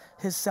announced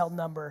his cell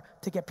number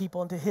to get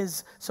people into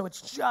his, so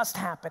it's just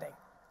happening.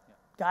 Yeah.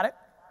 Got it?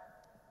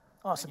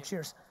 Awesome,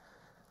 cheers.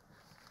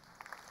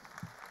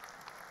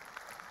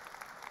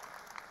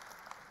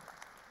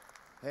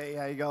 Hey,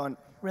 how you going?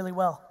 Really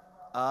well.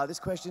 This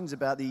question's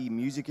about the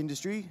music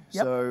industry.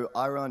 Yep. So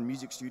I run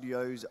music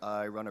studios,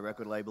 I run a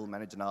record label,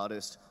 manage an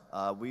artist.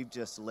 We've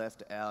just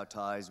left our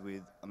ties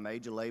with a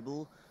major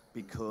label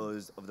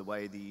because of the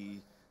way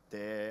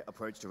their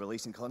approach to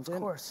releasing content.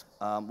 Of course.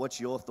 What's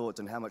your thoughts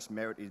on how much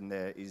merit in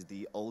there is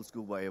the old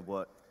school way of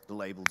what the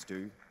labels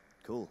do?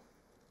 Cool.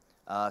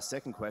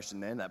 Second question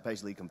then, that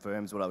basically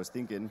confirms what I was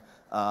thinking.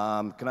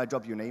 Can I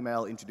drop you an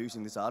email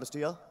introducing this artist to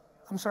you?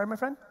 I'm sorry, my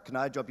friend? Can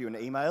I drop you an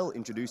email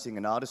introducing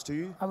an artist to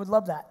you? I would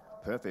love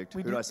that. Perfect.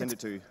 Who do I send it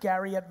It's to?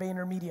 Gary at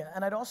VaynerMedia.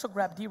 And I'd also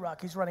grab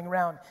D-Rock. He's running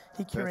around.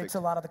 He curates Perfect. a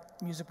lot of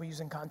the music we use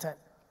in content.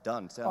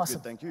 Done. Sounds Awesome.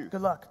 good. Thank you.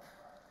 Good luck.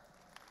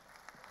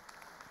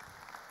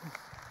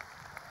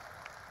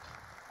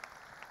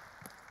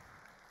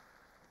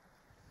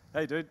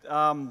 Hey, dude.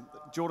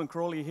 Jordan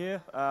Crawley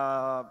here.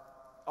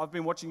 I've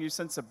been watching you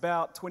since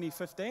about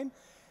 2015,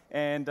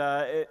 and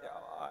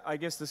I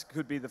guess this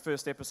could be the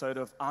first episode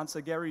of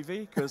Answer Gary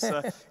V, because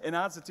in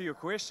answer to your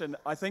question,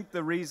 I think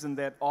the reason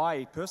that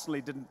I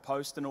personally didn't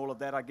post and all of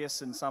that, I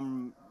guess in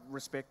some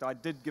respect, I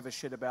did give a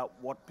shit about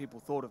what people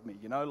thought of me,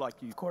 you know, like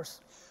you. Of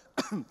course.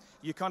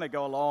 You kind of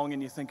go along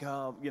and you think,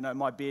 oh, you know,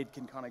 my beard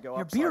can kind of go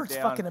Your upside down. beard's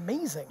fucking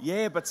amazing.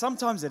 Yeah, but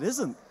sometimes it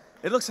isn't.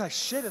 It looks like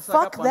shit. It's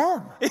Fuck like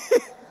up them.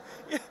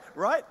 yeah,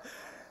 right?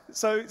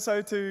 So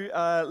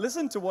to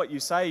listen to what you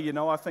say, you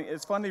know, I think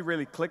it's finally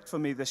really clicked for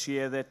me this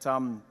year that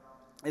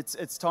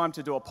it's time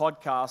to do a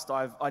podcast.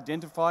 I've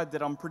identified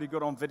that I'm pretty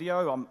good on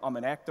video. I'm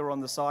an actor on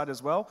the side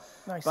as well.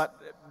 Nice.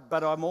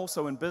 But I'm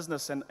also in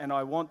business, and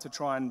I want to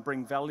try and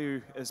bring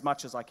value as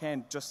much as I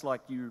can, just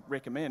like you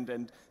recommend,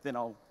 and then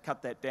I'll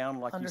cut that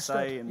down like Understood.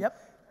 you say and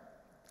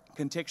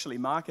contextually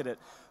market it.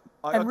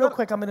 And real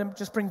quick, I'm going to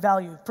just bring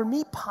value. For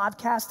me,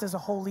 podcast is a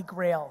holy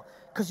grail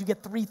because you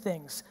get three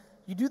things.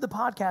 You do the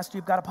podcast,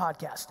 you've got a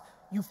podcast.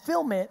 You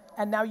film it,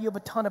 and now you have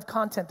a ton of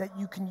content that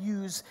you can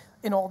use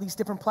in all these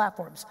different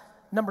platforms.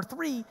 Number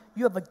three,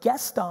 you have a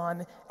guest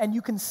on, and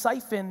you can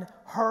siphon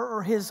her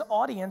or his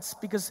audience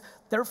because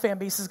their fan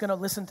base is going to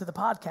listen to the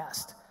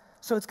podcast.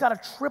 So it's got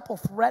a triple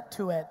threat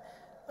to it.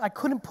 I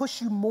couldn't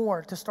push you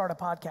more to start a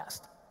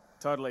podcast.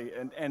 Totally,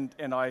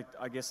 and I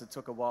guess it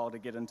took a while to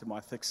get into my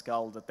thick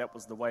skull that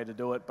was the way to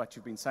do it, but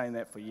you've been saying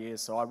that for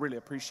years, so I really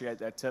appreciate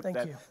that tip.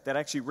 Thank you. That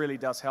actually really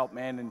does help,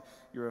 man, and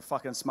you're a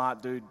fucking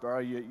smart dude, bro.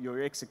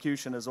 Your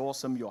execution is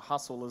awesome, your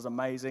hustle is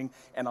amazing,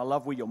 and I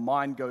love where your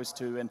mind goes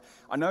to, and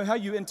I know how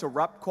you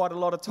interrupt quite a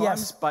lot of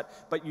times, Yes.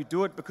 but you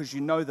do it because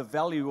you know the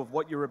value of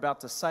what you're about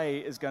to say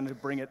is going to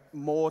bring it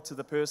more to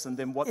the person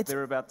than what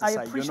they're about to say.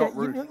 I appreciate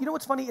You're not rude. You know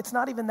what's funny? It's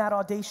not even that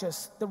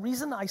audacious. The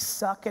reason I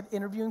suck at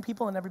interviewing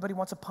people and everybody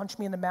wants to punch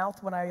me in the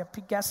mouth when I have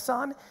guests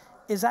on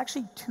is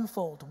actually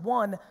twofold.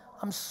 One,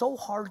 I'm so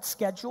hard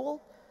scheduled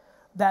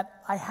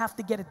that I have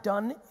to get it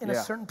done in a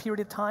certain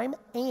period of time,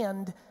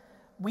 and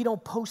we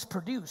don't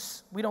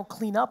post-produce. We don't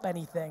clean up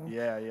anything.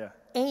 Yeah.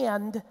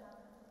 And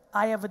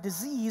I have a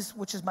disease,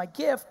 which is my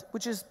gift,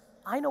 which is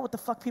I know what the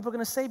fuck people are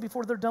going to say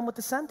before they're done with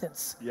the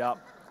sentence. Yeah.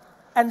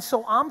 And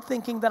so I'm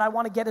thinking that I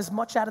want to get as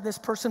much out of this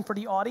person for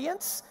the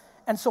audience,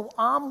 and so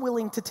I'm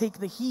willing to take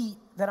the heat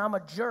that I'm a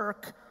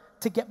jerk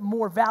to get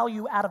more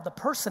value out of the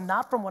person,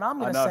 not from what I'm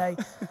going to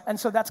say. And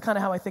so that's kind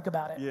of how I think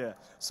about it. Yeah.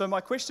 So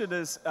my question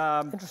is...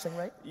 Interesting,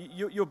 right?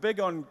 You're big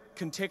on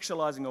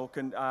contextualizing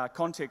or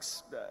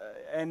context,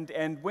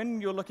 and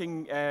when you're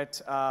looking at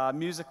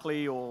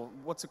Musical.ly, or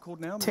what's it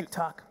called now?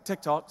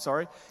 TikTok,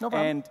 sorry. No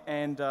problem.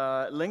 And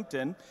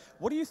LinkedIn,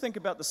 what do you think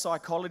about the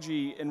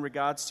psychology in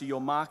regards to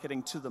your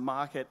marketing to the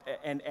market,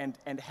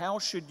 and how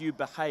should you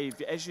behave?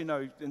 As you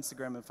know,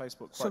 Instagram and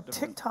Facebook quite different.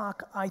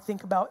 TikTok, I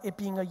think about it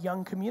being a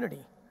young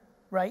community,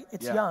 right?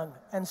 It's young,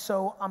 and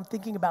so I'm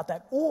thinking about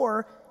that.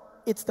 Or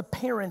it's the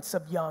parents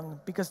of young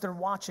because they're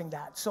watching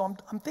that. So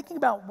I'm thinking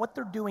about what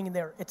they're doing in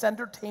there. It's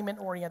entertainment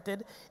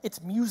oriented,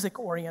 it's music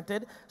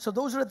oriented. So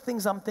those are the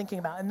things I'm thinking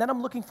about. And then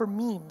I'm looking for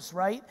memes,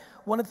 right?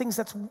 One of the things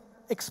that's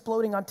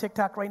exploding on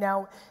TikTok right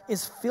now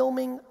is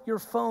filming your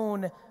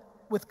phone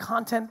with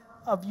content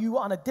of you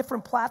on a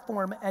different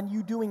platform and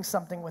you doing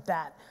something with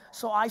that.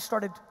 So I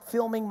started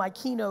filming my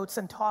keynotes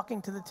and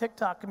talking to the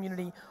TikTok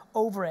community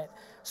over it.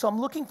 So I'm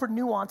looking for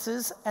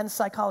nuances and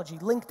psychology.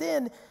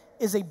 LinkedIn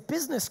is a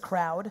business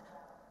crowd.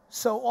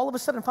 So all of a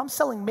sudden, if I'm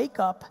selling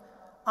makeup,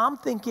 I'm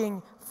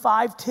thinking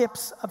 5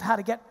 tips of how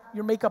to get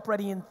your makeup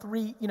ready in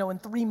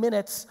 3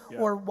 minutes,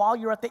 or while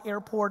you're at the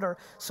airport. Or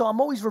so I'm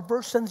always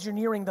reverse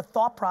engineering the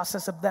thought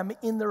process of them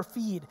in their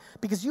feed,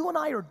 because you and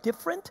I are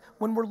different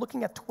when we're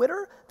looking at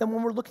Twitter than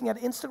when we're looking at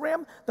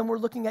Instagram, than we're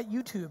looking at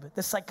YouTube.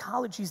 The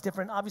psychology is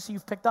different. Obviously,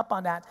 you've picked up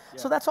on that.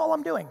 So that's all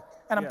I'm doing,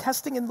 and I'm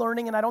testing and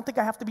learning. And I don't think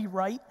I have to be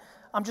right.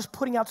 I'm just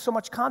putting out so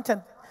much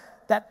content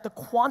that the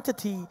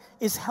quantity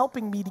is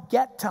helping me to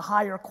get to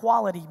higher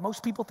quality.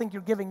 Most people think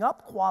you're giving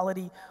up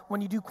quality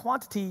when you do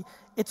quantity.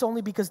 It's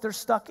only because they're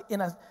stuck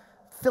in a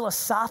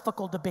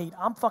philosophical debate.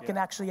 I'm fucking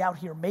actually out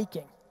here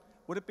making.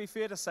 Would it be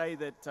fair to say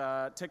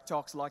that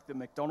TikTok's like the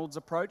McDonald's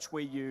approach,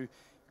 where you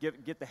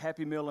get the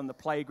Happy Meal in the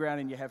playground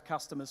and you have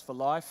customers for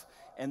life,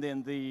 and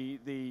then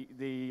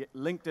the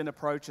LinkedIn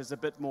approach is a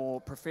bit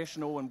more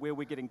professional, and where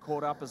we're getting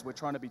caught up is we're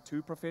trying to be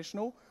too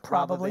professional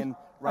rather than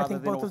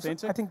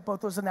authentic? I think both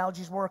those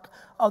analogies work,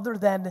 other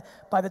than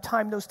by the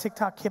time those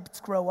TikTok kids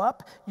grow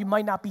up, you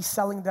might not be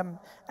selling them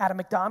at a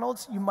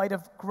McDonald's. You might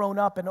have grown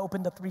up and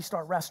opened a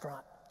 3-star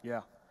restaurant.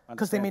 Yeah.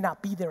 Because they may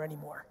not be there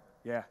anymore.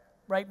 Yeah.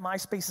 Right?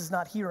 MySpace is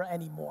not here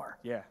anymore.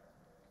 Yeah.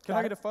 Can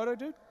I get a photo,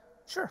 dude?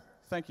 Sure.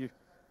 Thank you.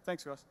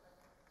 Thanks, guys.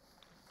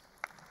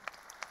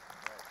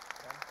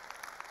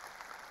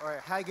 All right.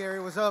 Hi, Gary.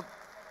 What's up?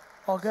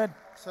 All good.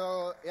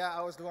 So, yeah,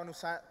 I was the one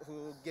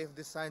who gave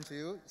this sign to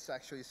you. It's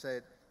actually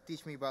said,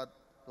 teach me about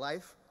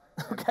life.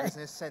 Okay.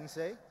 Business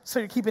sensei. So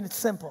you're keeping it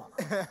simple.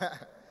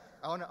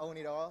 I want to own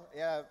it all.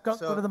 Yeah. Go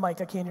to the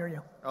mic. I can't hear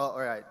you. Oh, all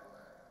right.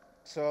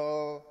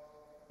 So,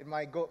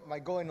 my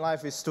goal in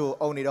life is to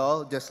own it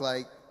all, just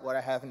like what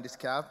I have in this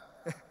cap.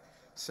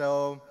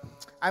 So,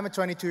 I'm a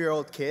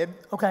 22-year-old kid.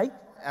 Okay.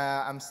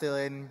 I'm still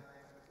in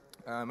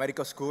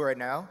medical school right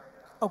now.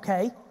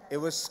 Okay. It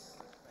was,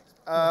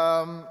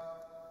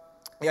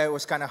 it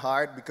was kind of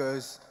hard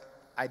because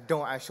I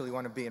don't actually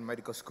want to be in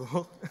medical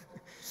school.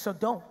 So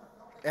don't.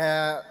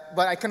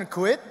 But I couldn't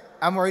quit.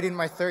 I'm already in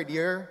my 3rd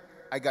year.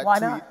 I got Why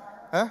 2 not?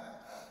 Huh?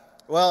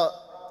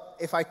 Well,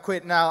 if I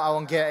quit now, I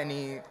won't get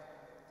any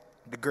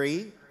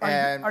degree.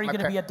 Are you going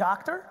to be a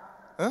doctor?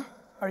 Huh?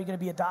 Are you going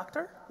to be a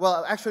doctor?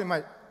 Well, actually,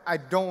 I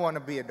don't want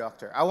to be a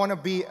doctor. I want to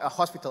be a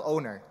hospital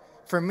owner.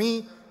 For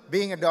me,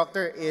 being a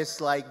doctor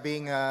is like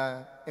being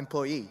an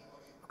employee.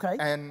 Okay.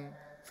 And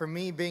for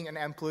me, being an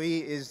employee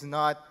is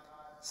not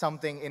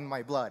something in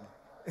my blood.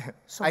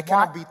 So I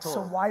cannot be told.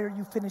 So why are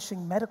you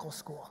finishing medical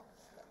school?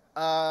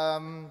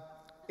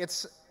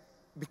 It's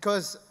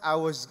because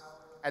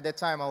at that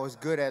time, I was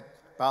good at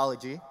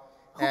biology.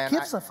 Who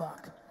gives a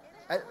fuck?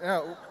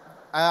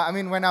 I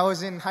mean, when I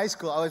was in high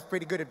school, I was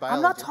pretty good at biology.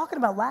 I'm not talking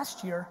about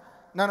last year.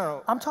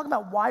 No. I'm talking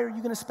about why are you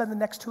going to spend the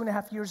next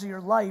 2.5 years of your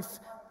life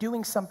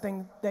doing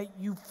something that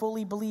you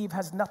fully believe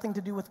has nothing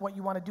to do with what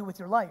you want to do with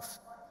your life?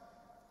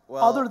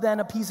 Well, Other than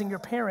appeasing your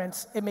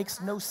parents, it makes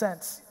no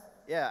sense.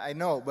 Yeah, I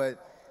know, but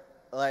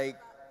like,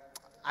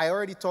 I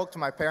already talked to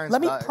my parents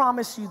Let me about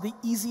promise you the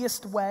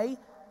easiest way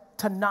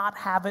to not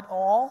have it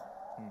all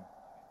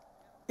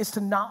is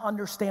to not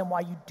understand why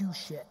you do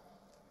shit.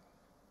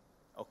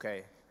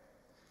 Okay.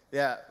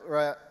 Yeah,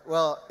 right.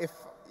 Well, if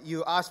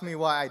you ask me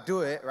why I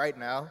do it right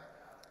now,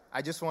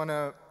 I just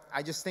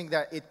think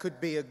that it could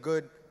be a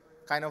good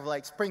kind of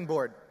like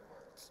springboard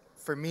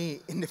for me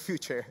in the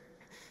future.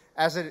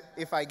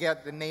 If I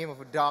get the name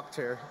of a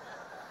doctor.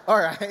 All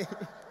right.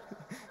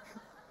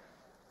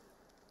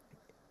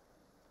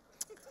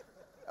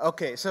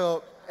 Okay,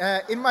 so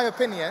in my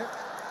opinion,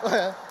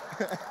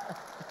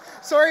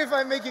 sorry if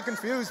I make you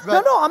confused,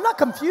 but No, I'm not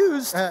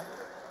confused.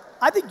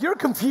 I think you're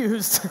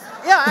confused.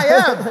 Yeah, I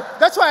am.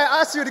 That's why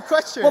I asked you the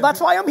question. Well,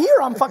 that's why I'm here.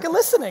 I'm fucking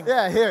listening.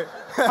 Yeah, here.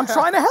 I'm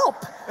trying to help.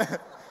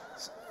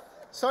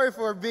 Sorry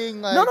for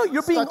being like No,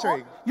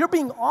 stuttering. you're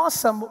being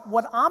awesome.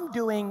 What I'm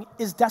doing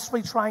is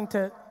desperately trying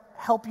to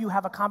help you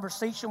have a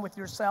conversation with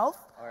yourself.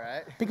 All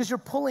right. Because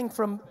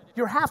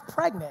you're half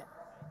pregnant.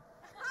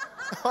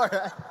 All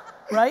right.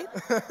 Right?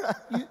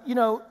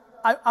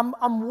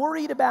 I'm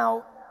worried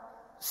about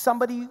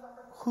somebody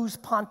who's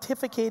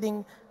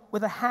pontificating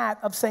with a hat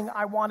of saying,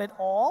 I want it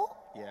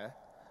all. Yeah.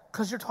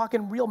 Because you're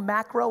talking real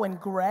macro and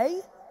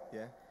gray.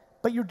 Yeah.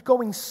 But you're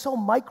going so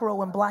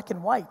micro and black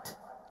and white.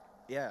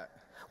 Yeah.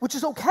 Which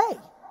is okay.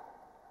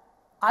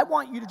 I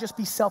want you to just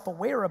be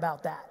self-aware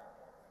about that.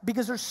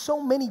 Because there's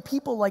so many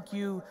people like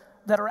you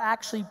that are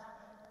actually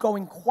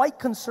going quite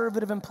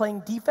conservative and playing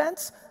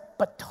defense,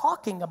 but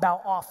talking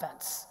about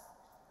offense.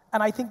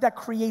 And I think that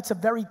creates a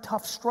very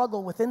tough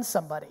struggle within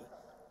somebody.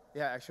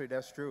 Yeah, actually,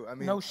 that's true. I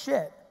mean, No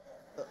shit.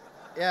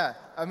 Yeah,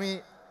 I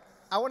mean,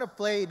 I want to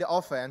play the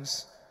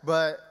offense,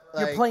 but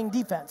like, You're playing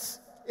defense.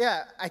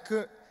 Yeah, I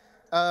could.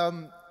 I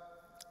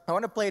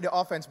want to play the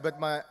offense, but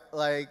my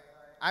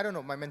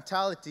my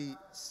mentality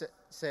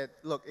said,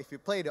 look, if you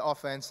play the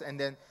offense and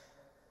then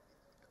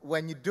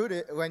when you did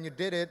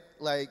it,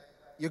 like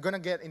you're gonna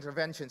get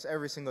interventions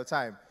every single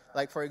time.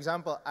 Like for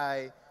example,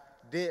 I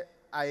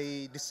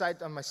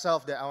decided on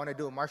myself that I want to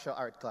do a martial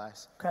art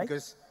class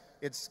because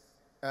it's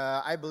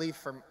I believe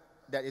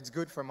that it's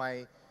good for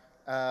my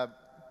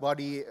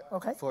body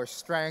for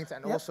strength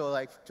and also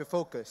like to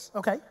focus.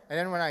 Okay. And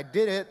then when I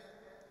did it,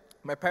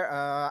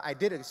 I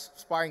did a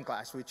sparring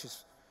class, which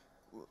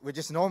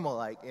is normal,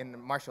 like in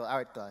martial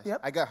art class.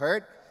 Yep. I got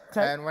hurt,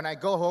 and when I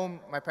go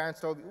home, my parents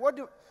told me, "What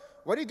do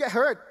you get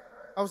hurt?"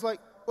 I was like,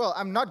 "Well,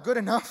 I'm not good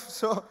enough,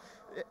 so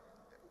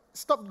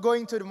stop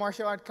going to the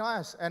martial art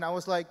class." And I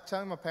was like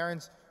telling my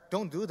parents,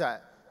 "Don't do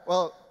that."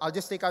 Well, I'll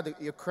just take out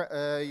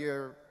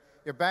your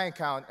bank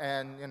account,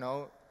 and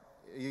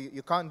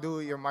you can't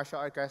do your martial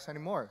art class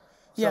anymore.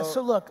 Yeah.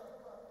 So look,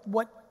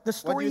 what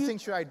do you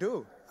think should I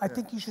do? I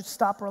think you should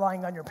stop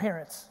relying on your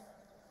parents.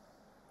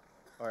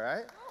 All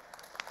right.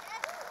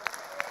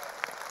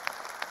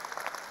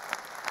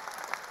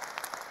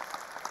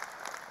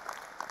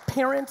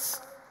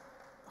 Parents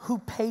who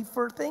pay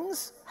for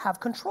things have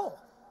control.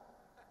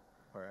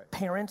 All right.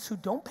 Parents who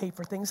don't pay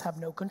for things have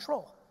no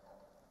control.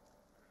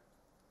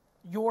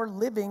 You're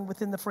living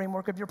within the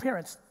framework of your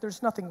parents.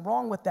 There's nothing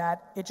wrong with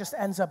that. It just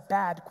ends up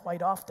bad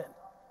quite often.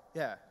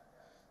 Yeah.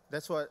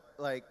 That's what,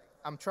 like,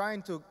 I'm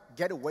trying to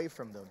get away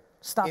from them.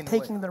 Stop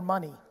taking their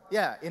money.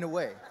 Yeah, in a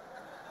way.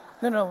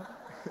 No.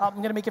 I'm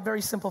going to make it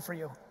very simple for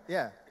you.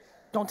 Yeah.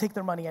 Don't take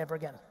their money ever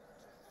again.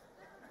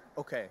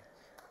 Okay.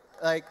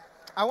 Like,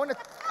 I want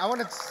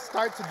to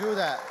start to do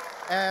that.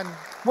 And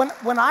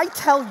when I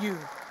tell you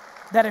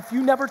that if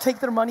you never take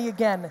their money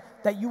again,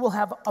 that you will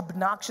have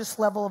obnoxious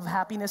level of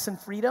happiness and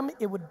freedom,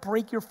 it would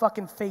break your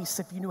fucking face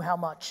if you knew how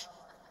much.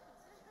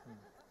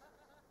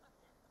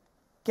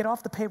 Get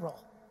off the payroll.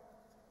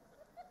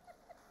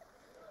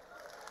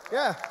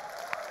 Yeah.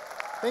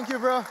 Thank you,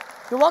 bro.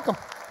 You're welcome.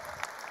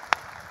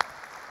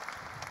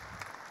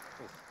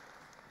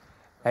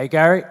 Hey,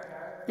 Gary.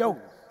 Yo.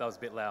 That was a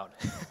bit loud.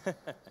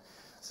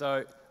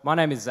 So, my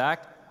name is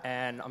Zach,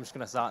 and I'm just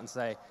going to start and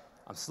say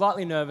I'm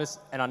slightly nervous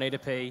and I need to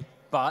pee,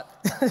 but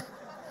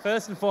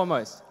first and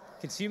foremost,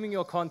 consuming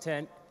your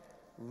content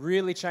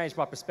really changed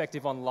my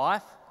perspective on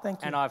life.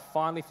 Thank you. And I've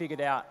finally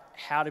figured out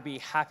how to be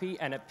happy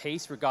and at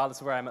peace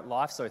regardless of where I'm at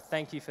life, so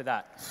thank you for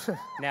that.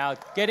 Now,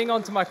 getting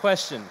on to my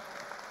question.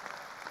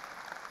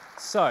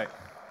 So,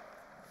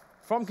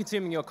 from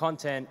consuming your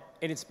content,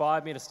 it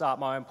inspired me to start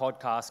my own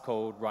podcast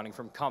called Running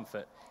from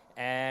Comfort.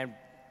 And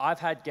I've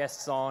had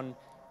guests on,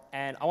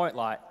 and I won't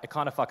lie, it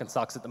kind of fucking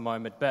sucks at the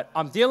moment, but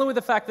I'm dealing with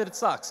the fact that it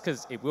sucks,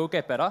 because it will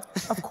get better.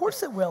 Of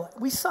course it will.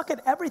 We suck at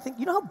everything.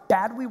 You know how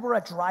bad we were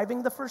at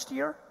driving the first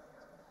year?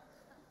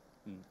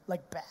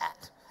 Like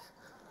bad.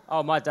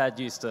 Oh, my dad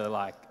used to,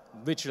 like,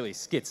 literally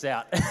skits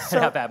out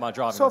how bad my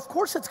driving So is. of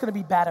course it's going to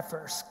be bad at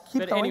first.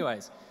 Keep But going.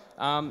 anyways,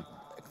 a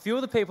few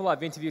of the people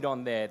I've interviewed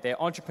on there,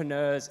 they're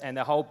entrepreneurs and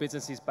their whole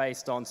business is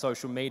based on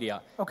social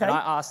media. Okay. And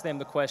I asked them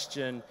the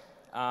question,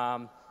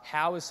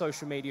 how has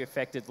social media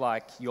affected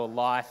like your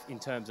life in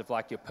terms of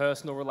like your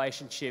personal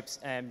relationships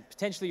and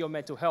potentially your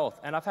mental health?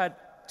 And I've had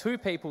 2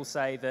 people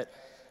say that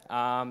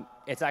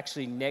it's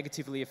actually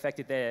negatively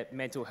affected their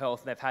mental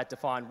health. They've had to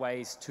find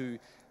ways to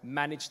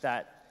manage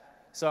that.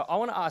 So I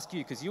want to ask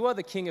you, because you are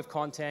the king of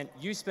content,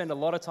 you spend a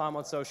lot of time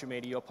on social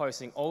media, you're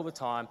posting all the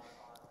time.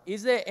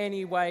 Is there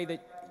any way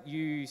that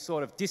you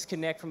sort of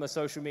disconnect from the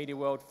social media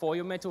world for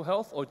your mental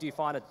health, or do you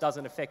find it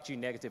doesn't affect you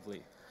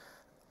negatively?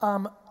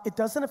 It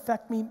doesn't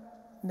affect me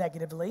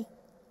negatively.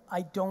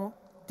 I don't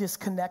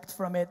disconnect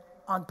from it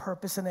on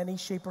purpose in any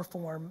shape or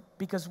form,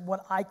 because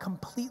what I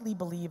completely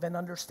believe and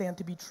understand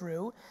to be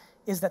true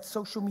is that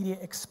social media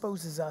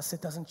exposes us,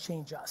 it doesn't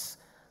change us.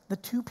 The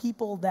 2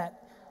 people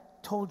that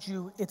told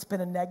you it's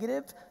been a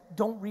negative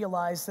don't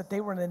realize that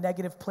they were in a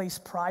negative place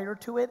prior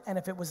to it, and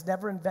if it was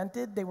never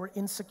invented, they were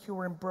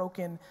insecure and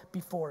broken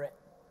before it.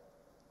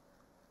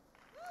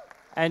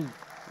 And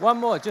one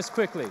more, just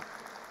quickly.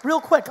 Real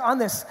quick on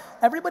this,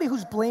 everybody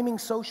who's blaming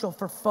social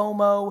for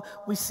FOMO,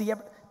 we see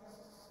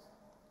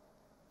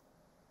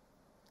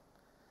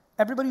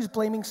everybody who's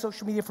blaming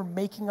social media for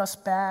making us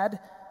bad.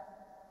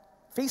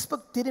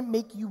 Facebook didn't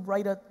make you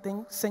write a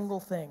single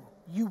thing.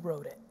 You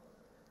wrote it.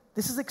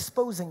 This is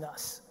exposing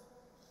us.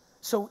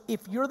 So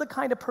if you're the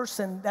kind of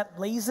person that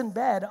lays in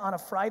bed on a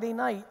Friday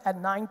night at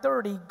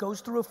 9:30, goes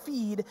through a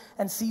feed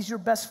and sees your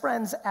best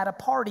friends at a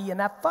party and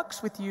that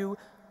fucks with you,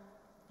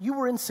 you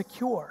were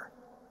insecure.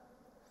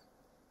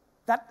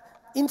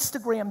 That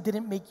Instagram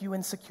didn't make you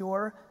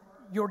insecure.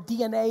 Your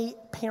DNA,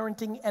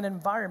 parenting, and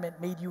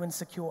environment made you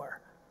insecure.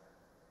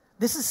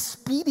 This is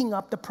speeding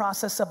up the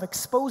process of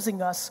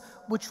exposing us,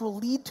 which will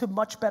lead to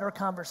much better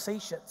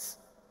conversations.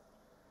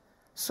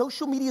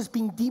 Social media is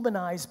being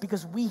demonized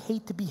because we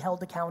hate to be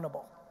held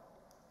accountable.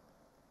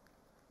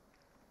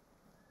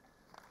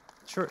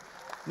 True.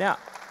 Now,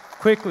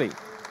 quickly,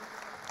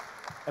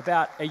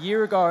 about a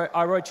year ago,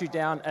 I wrote you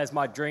down as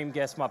my dream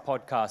guest, my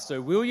podcast.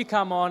 So will you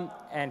come on,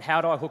 and how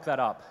do I hook that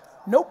up?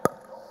 Nope.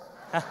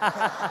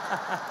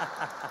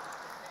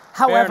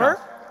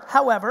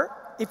 However,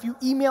 if you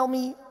email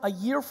me a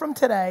year from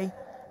today,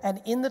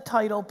 and in the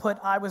title put,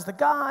 I was the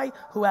guy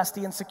who asked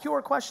the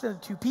insecure question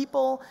to 2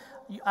 people,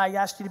 I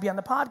asked you to be on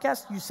the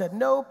podcast, you said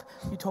nope,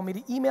 you told me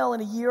to email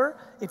in a year.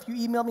 If you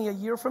email me a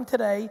year from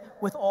today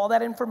with all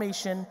that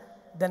information,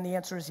 then the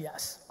answer is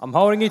yes. I'm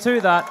holding you to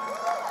that.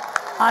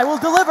 I will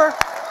deliver.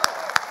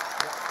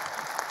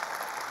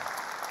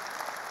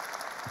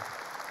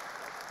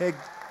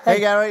 Hey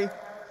Gary,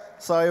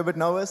 sorry, a bit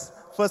nervous.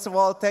 First of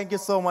all, thank you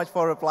so much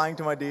for replying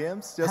to my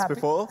DMs just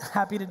before.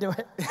 Happy to do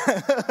it.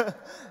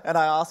 And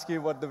I asked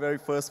you what the very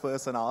first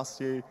person asked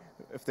you,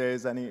 if there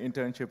is any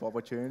internship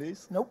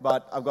opportunities. Nope.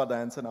 But I've got the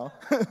answer now.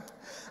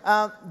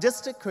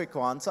 Just a quick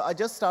one. So I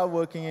just started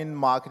working in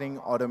marketing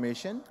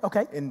automation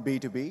in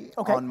B2B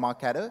on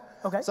Marketo.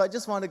 Okay. So I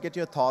just want to get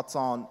your thoughts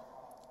on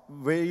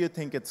where you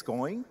think it's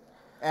going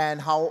and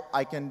how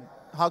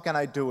can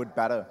I do it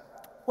better?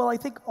 Well, I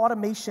think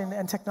automation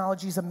and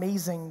technology is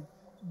amazing,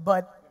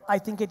 but I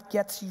think it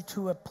gets you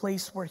to a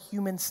place where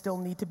humans still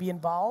need to be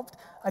involved.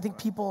 I think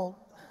people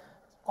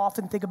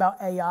often think about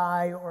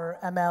AI or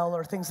ML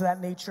or things of that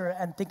nature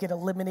and think it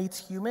eliminates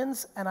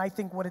humans, and I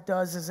think what it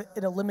does is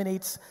it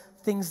eliminates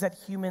things that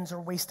humans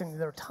are wasting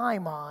their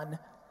time on.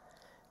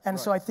 And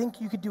so I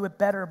think you could do it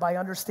better by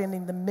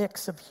understanding the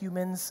mix of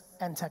humans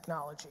and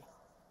technology.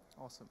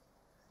 Awesome.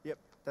 Yep,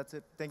 that's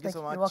it. Thank you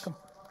so much. You're welcome.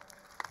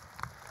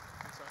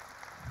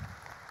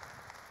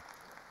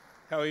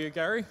 How are you,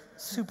 Gary?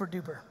 Super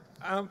duper.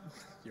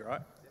 You're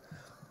right.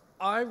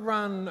 I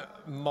run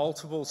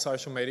multiple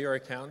social media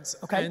accounts.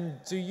 Okay. And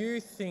do you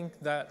think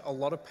that a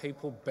lot of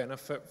people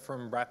benefit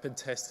from rapid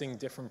testing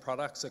different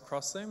products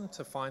across them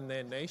to find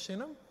their niche in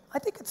them? I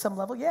think at some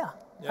level, yeah.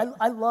 Yeah.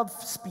 I love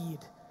speed.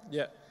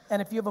 Yeah.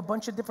 And if you have a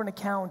bunch of different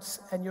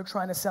accounts and you're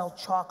trying to sell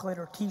chocolate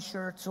or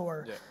T-shirts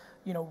or,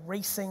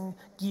 racing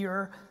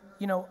gear,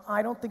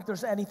 I don't think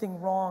there's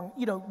anything wrong.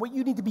 What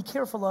you need to be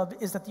careful of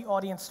is that the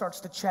audience starts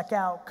to check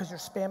out because you're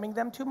spamming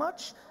them too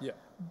much. Yeah.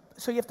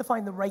 So you have to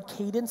find the right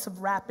cadence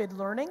of rapid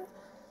learning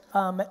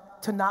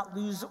to not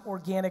lose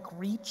organic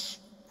reach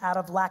out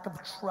of lack of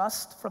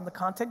trust from the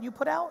content you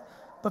put out.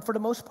 But for the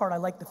most part, I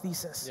like the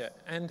thesis. Yeah,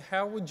 and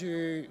how would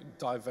you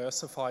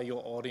diversify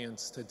your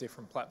audience to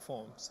different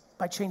platforms?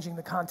 By changing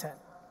the content.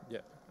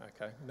 Yeah,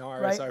 okay. No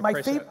worries, Right? I My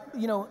appreciate favorite,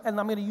 you know, and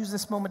I'm going to use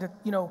this moment to,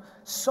 you know,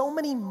 so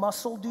many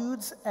muscle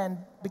dudes and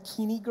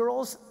bikini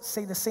girls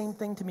say the same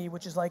thing to me,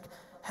 which is like,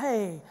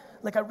 hey,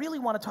 like I really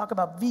want to talk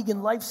about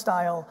vegan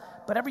lifestyle,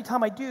 but every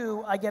time I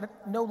do, I get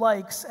no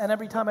likes, and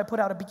every time I put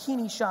out a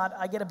bikini shot,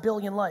 I get 1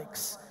 billion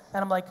likes.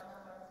 And I'm like,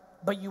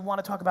 but you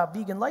want to talk about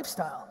vegan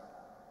lifestyle?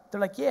 They're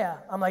like, yeah.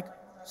 I'm like,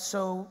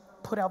 so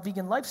put out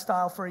vegan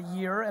lifestyle for a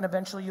year and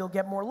eventually you'll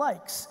get more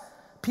likes.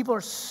 People are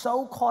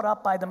so caught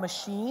up by the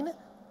machine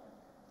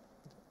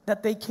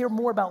that they care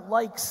more about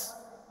likes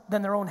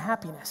than their own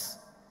happiness.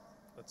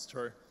 That's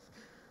true.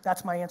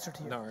 That's my answer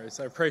to you. No worries,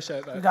 I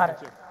appreciate that. You got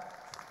Thank it.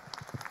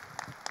 you.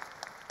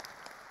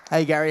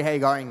 Hey Gary, how you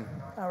going?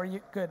 How are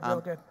you? Good,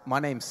 real good. My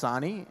name's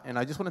Sani, and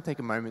I just want to take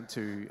a moment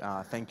to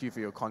thank you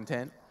for your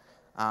content.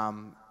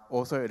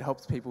 Also, it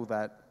helps people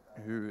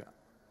who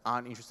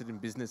aren't interested in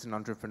business and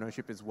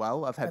entrepreneurship as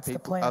well. I've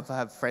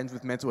had friends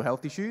with mental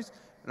health issues,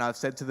 and I've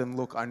said to them,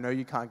 look, I know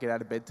you can't get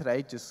out of bed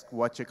today, just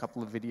watch a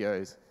couple of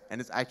videos.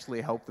 And it's actually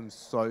helped them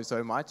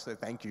so much, so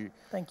thank you.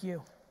 Thank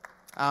you.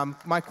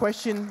 My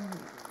question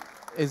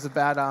is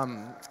about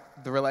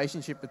the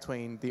relationship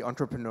between the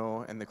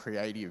entrepreneur and the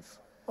creative.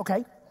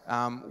 Okay.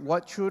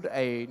 What should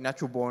a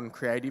natural-born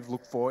creative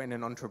look for in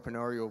an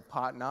entrepreneurial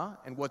partner,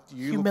 and what do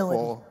you Humility.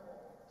 look for?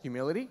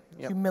 Humility?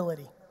 Yep.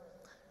 Humility.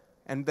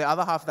 And the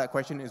other half of that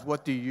question is,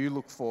 what do you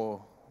look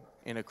for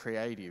in a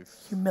creative?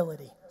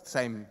 Humility.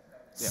 Same. Yep.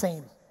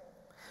 Same.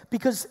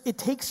 Because it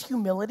takes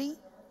humility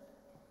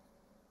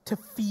to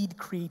feed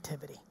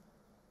creativity.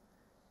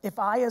 If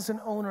I, as an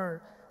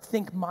owner,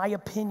 think my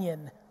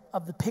opinion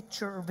of the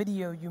picture or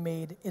video you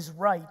made is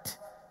right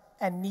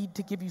and need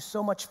to give you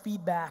so much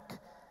feedback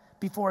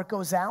before it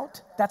goes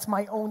out, that's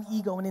my own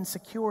ego and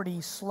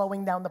insecurity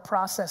slowing down the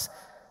process.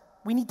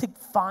 We need to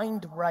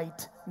find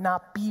right,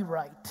 not be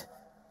right.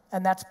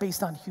 And that's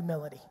based on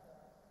humility.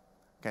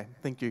 Okay,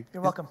 thank you.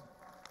 You're welcome.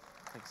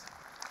 Thanks.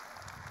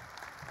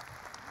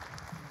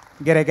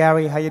 G'day,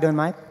 Gary. How you doing,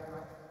 mate?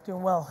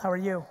 Doing well. How are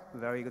you?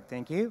 Very good,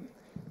 thank you.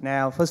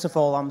 Now, first of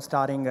all, I'm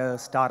starting a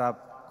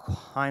startup,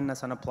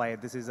 Kindness on a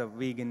Plate. This is a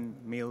vegan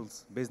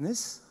meals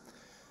business.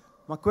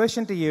 My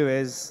question to you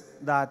is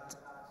that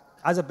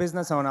as a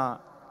business owner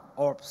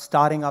or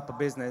starting up a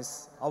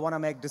business, I want to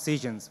make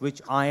decisions,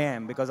 which I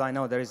am, because I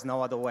know there is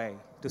no other way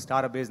to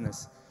start a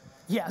business.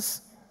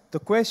 Yes. The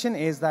question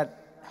is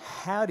that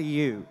how do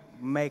you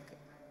make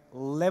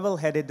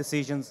level-headed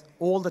decisions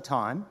all the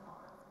time?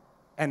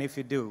 And if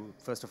you do,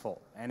 first of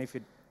all, and if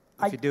you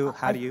do,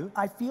 how do you?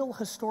 I feel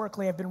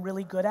historically I've been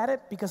really good at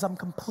it because I'm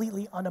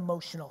completely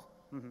unemotional.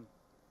 Mm-hmm.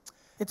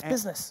 It's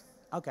business.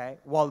 Okay,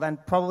 well then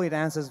probably it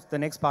answers the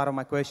next part of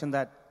my question,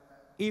 that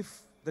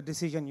if the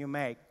decision you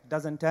make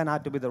doesn't turn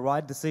out to be the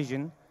right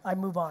decision, I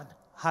move on.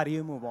 How do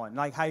you move on?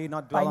 Like, how do you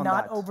not dwell on that?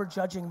 By that? not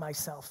over-judging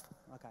myself.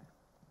 Okay.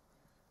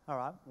 All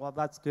right, well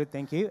that's good,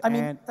 thank you. I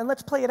mean, and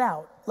let's play it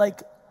out.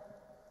 Like,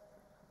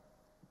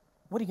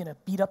 what are you gonna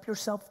beat up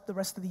yourself the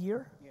rest of the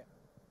year? Yeah.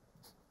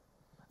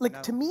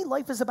 Like, to me,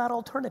 life is about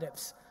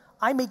alternatives.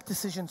 I make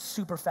decisions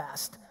super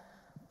fast.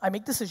 I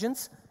make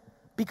decisions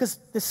because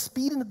the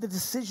speed of the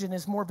decision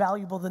is more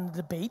valuable than the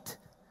debate.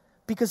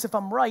 Because if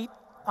I'm right,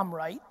 I'm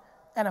right.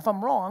 And if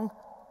I'm wrong,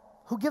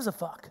 who gives a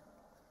fuck?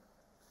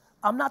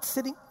 I'm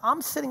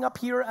sitting up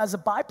here as a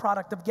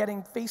byproduct of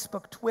getting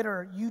Facebook,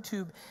 Twitter,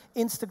 YouTube,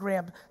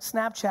 Instagram,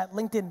 Snapchat,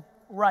 LinkedIn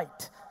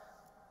right.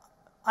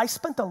 I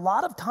spent a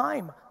lot of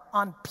time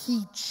on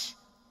Peach,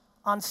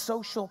 on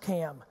Social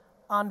Cam,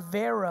 on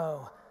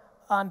Vero,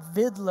 on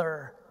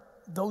Vidler.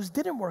 Those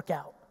didn't work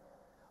out.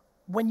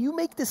 When you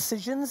make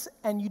decisions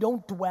and you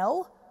don't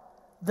dwell,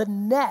 the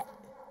net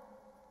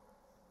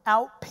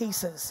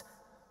outpaces.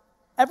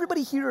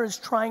 Everybody here is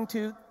trying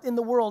to, in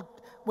the world,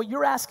 what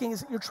you're asking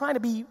is you're trying to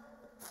be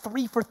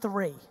 3 for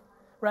 3,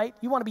 right?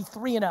 You want to be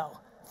 3-0.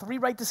 3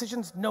 right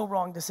decisions, no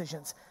wrong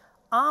decisions.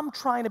 I'm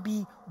trying to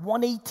be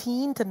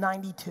 118 to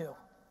 92.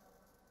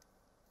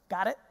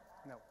 Got it?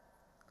 No.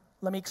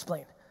 Let me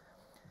explain.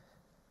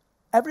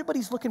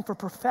 Everybody's looking for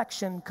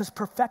perfection because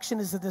perfection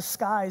is a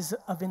disguise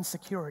of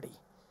insecurity.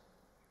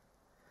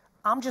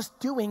 I'm just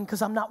doing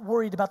because I'm not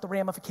worried about the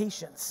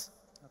ramifications.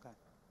 Okay.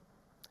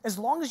 As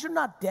long as you're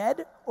not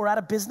dead or out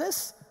of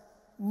business,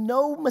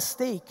 no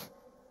mistake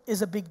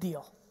is a big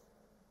deal.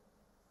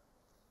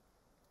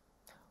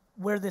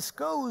 Where this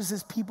goes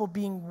is people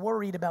being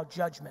worried about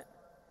judgment.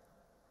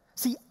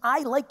 See,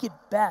 I like it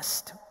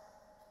best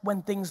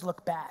when things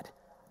look bad.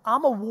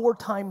 I'm a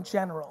wartime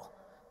general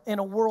in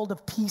a world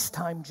of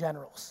peacetime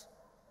generals.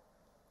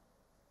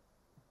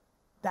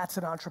 That's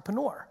an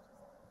entrepreneur.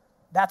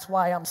 That's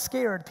why I'm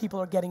scared people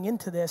are getting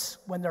into this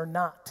when they're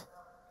not.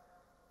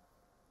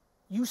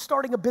 You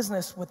starting a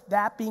business with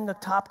that being a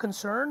top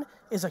concern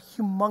is a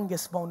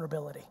humongous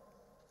vulnerability.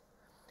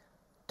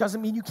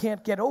 Doesn't mean you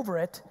can't get over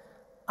it.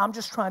 I'm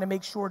just trying to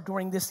make sure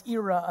during this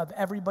era of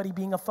everybody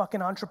being a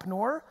fucking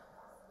entrepreneur,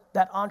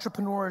 that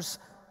entrepreneurs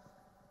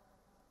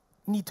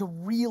need to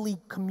really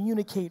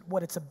communicate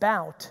what it's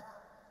about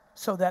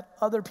so that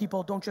other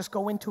people don't just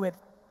go into it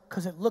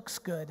because it looks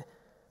good,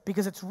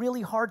 because it's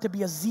really hard to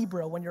be a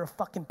zebra when you're a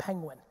fucking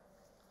penguin.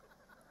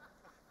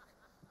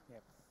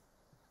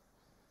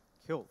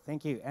 Cool,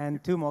 thank you.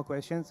 And 2 more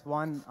questions.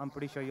 One, I'm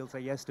pretty sure you'll say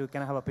yes to.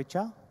 Can I have a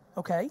picture?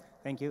 Okay.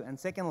 Thank you. And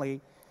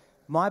secondly,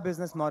 my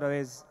business motto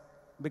is,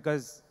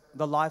 because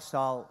the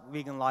lifestyle,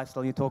 vegan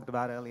lifestyle you talked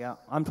about earlier,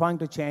 I'm trying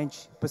to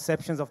change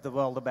perceptions of the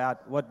world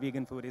about what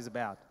vegan food is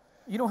about.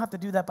 You don't have to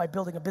do that by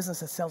building a business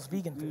that sells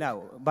vegan food.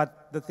 No,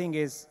 but the thing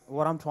is,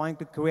 what I'm trying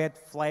to create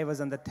flavors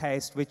and the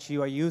taste which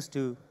you are used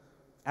to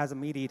as a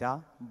meat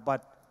eater,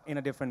 but in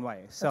a different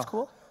way. So that's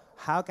cool.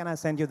 How can I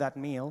send you that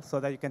meal so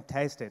that you can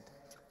taste it?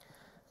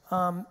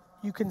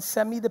 You can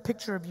send me the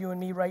picture of you and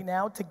me right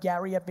now to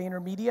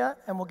Gary@VaynerMedia,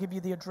 and we'll give you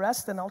the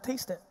address, then I'll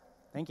taste it.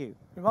 Thank you.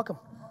 You're welcome.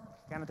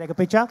 Can I take a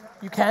picture?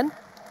 You can.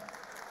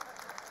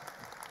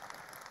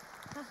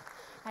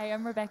 Hey,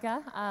 I'm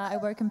Rebecca. I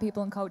work in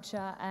people and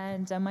culture,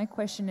 and my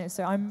question is,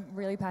 so I'm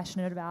really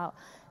passionate about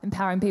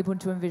empowering people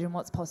to envision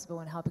what's possible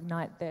and help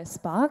ignite their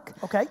spark.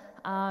 Okay.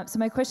 So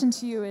my question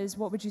to you is,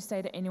 what would you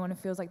say to anyone who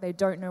feels like they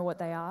don't know what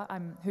they are,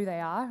 who they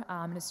are,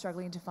 and is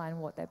struggling to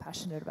find what they're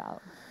passionate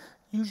about?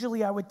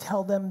 Usually I would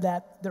tell them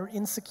that their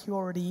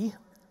insecurity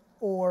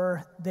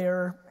or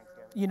their,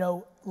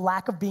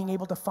 lack of being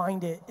able to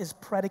find it is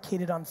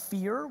predicated on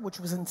fear, which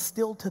was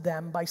instilled to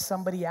them by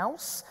somebody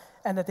else,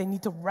 and that they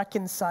need to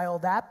reconcile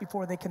that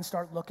before they can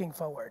start looking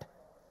forward.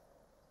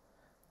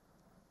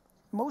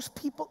 Most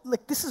people,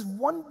 this is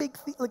one big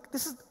thing,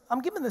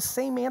 I'm giving the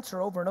same answer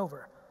over and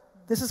over.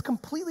 This is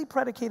completely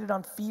predicated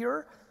on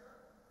fear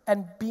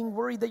and being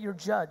worried that you're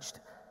judged.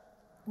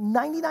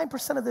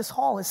 99% of this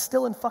hall is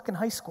still in fucking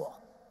high school.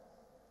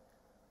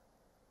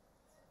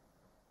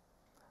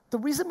 The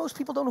reason most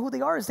people don't know who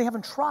they are is they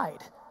haven't tried.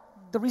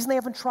 The reason they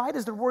haven't tried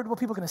is they're worried what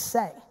people are going to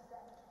say.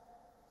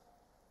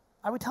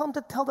 I would tell them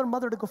to tell their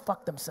mother to go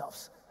fuck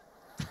themselves.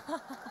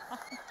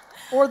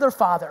 Or their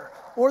father,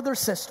 or their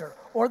sister,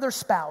 or their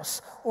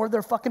spouse, or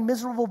their fucking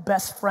miserable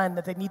best friend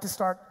that they need to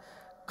start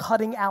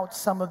cutting out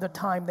some of the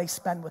time they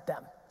spend with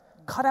them.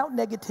 Cut out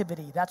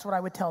negativity. That's what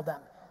I would tell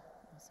them.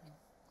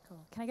 Cool.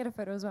 Can I get a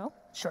photo as well?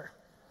 Sure.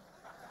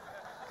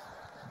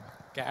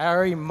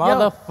 Gary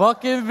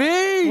motherfucking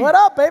V! What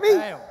up, baby?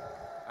 Damn.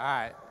 All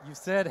right, you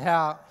said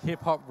how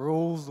hip-hop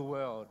rules the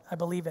world. I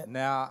believe it.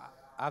 Now,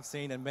 I've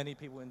seen, and many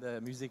people in the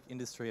music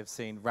industry have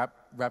seen,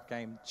 rap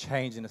game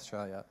change in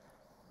Australia.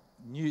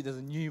 There's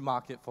a new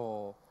market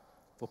for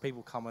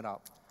people coming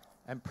up.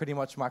 And pretty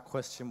much my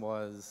question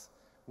was,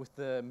 with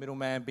the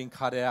middleman being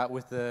cut out,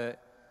 with the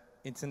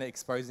internet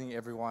exposing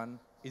everyone,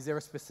 is there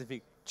a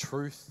specific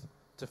truth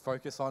to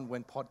focus on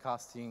when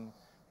podcasting,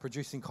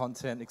 producing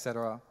content,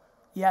 etc.?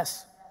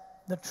 Yes,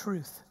 the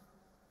truth.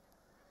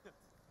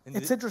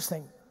 It's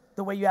interesting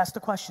the way you asked the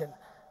question.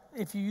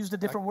 If you used a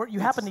different word, you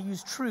happen to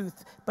use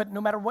truth, but no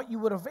matter what you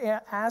would have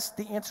asked,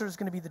 the answer is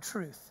going to be the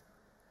truth.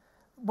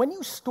 When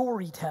you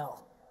story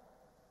tell,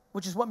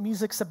 which is what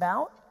music's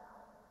about,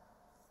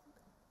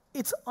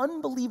 it's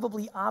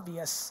unbelievably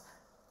obvious.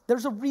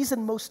 There's a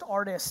reason most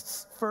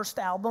artists' first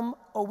album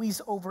always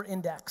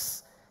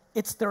over-index.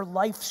 It's their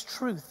life's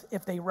truth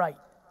if they write.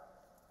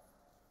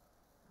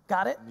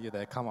 Got it? Yeah,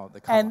 they come up.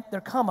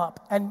 They're come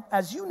up. And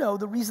as you know,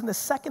 the reason the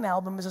second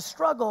album is a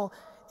struggle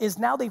is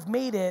now they've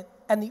made it,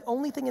 and the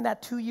only thing in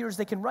that 2 years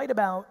they can write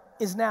about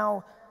is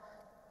now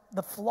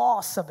the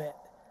floss of it.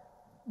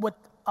 What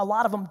a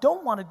lot of them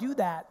don't want to do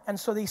that, and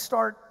so they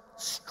start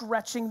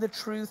stretching the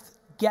truth,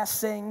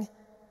 guessing.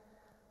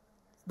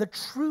 The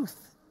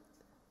truth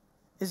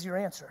is your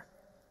answer.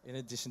 In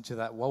addition to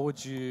that, what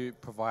would you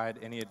provide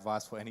any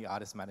advice for any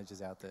artist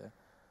managers out there?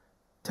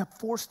 To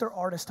force their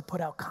artists to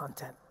put out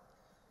content.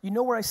 You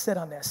know where I sit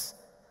on this.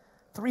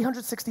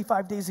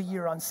 365 days a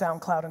year on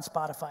SoundCloud and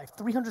Spotify.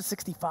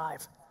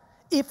 365.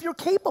 If you're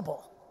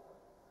capable.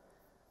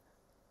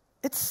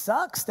 It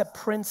sucks that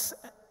Prince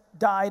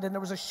died and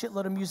there was a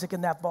shitload of music in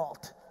that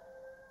vault.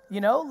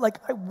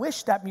 I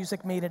wish that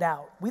music made it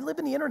out. We live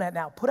in the internet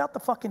now. Put out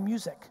the fucking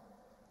music.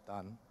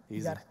 Done. Easy.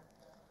 You got it.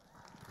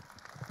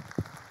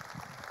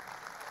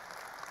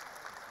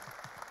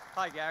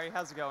 Hi, Gary.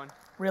 How's it going?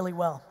 Really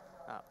well.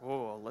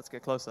 Whoa, let's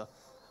get closer.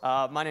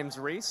 My name's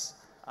Reese.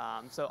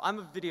 So I'm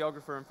a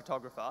videographer and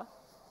photographer.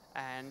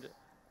 And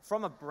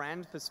from a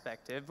brand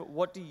perspective,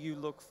 what do you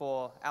look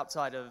for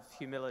outside of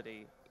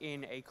humility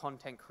in a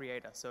content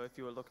creator? So if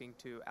you were looking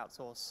to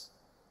outsource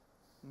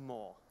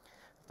more,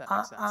 if that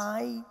makes sense.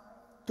 I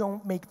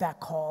don't make that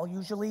call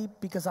usually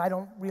because I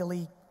don't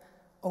really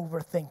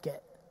overthink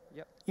it.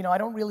 Yep. I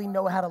don't really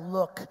know how to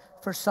look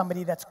for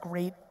somebody that's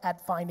great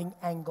at finding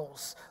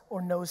angles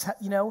or knows how,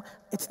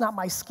 it's not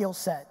my skill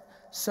set.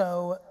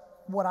 So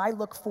what I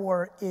look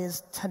for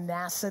is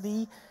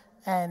tenacity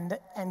and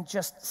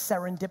just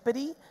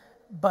serendipity,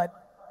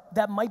 but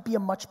that might be a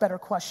much better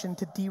question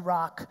to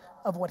D-Rock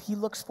of what he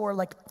looks for.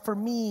 Like for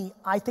me,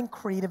 I think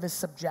creative is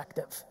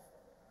subjective.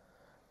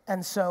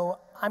 And so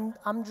I'm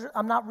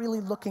not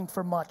really looking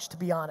for much, to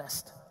be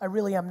honest. I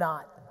really am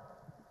not.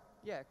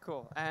 Yeah,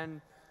 cool.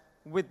 And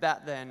with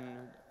that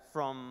then,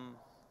 from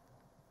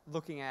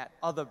looking at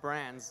other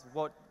brands,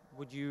 what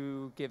would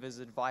you give as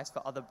advice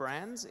for other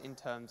brands in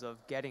terms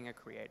of getting a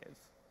creative?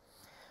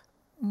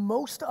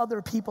 Most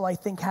other people, I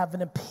think, have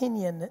an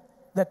opinion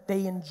that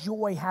they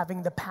enjoy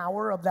having the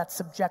power of that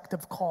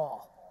subjective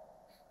call.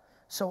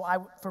 So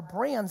for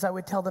brands, I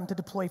would tell them to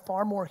deploy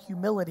far more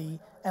humility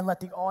and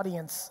let the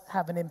audience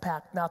have an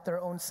impact, not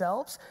their own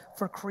selves.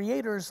 For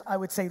creators, I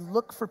would say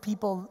look for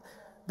people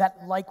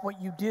that like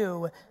what you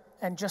do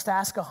and just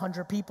ask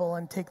 100 people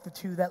and take the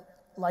 2 that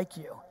like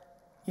you,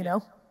 you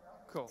know?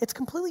 Cool. It's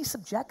completely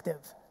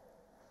subjective.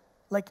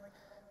 Like,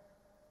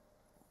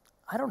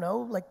 I don't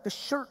know, like the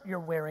shirt you're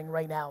wearing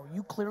right now,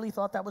 you clearly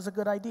thought that was a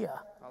good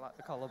idea. I like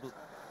the color blue.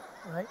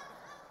 Right?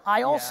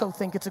 I also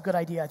think it's a good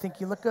idea. I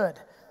think you look good.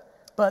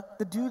 But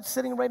the dude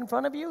sitting right in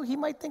front of you, he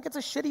might think it's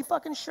a shitty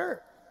fucking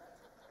shirt.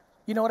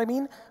 You know what I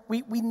mean?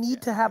 We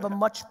need to have a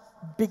much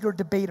bigger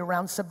debate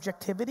around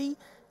subjectivity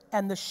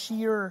and the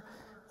sheer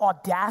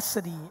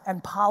audacity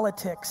and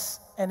politics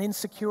and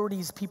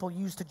insecurities people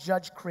use to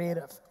judge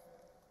creative.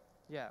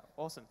 Yeah,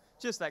 awesome.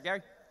 Cheers to that,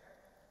 Gary.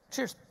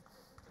 Cheers.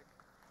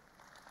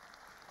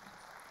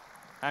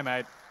 Hey,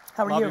 mate.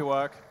 How are Love you? your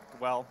work.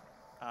 Well,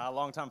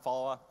 long-time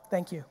follower.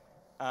 Thank you.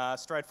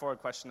 Straightforward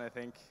question, I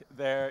think.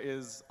 There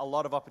is a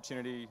lot of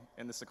opportunity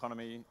in this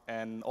economy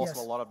and also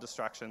Yes. a lot of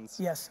distractions.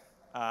 Yes.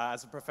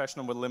 As a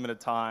professional with limited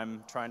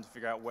time, trying to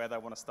figure out where they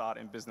want to start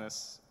in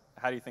business,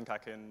 how do you think I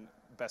can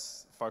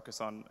best focus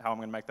on how I'm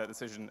going to make that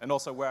decision? And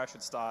also where I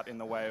should start in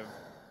the way of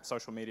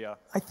social media?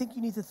 I think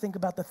you need to think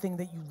about the thing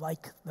that you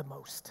like the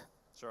most.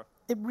 Sure.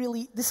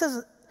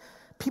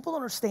 People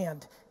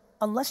understand,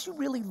 unless you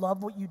really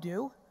love what you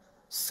do,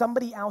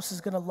 somebody else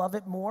is going to love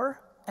it more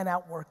and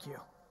outwork you.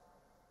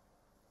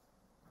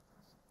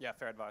 Yeah,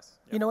 fair advice.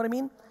 You know what I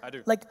mean? I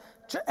do.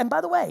 And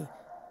by the way,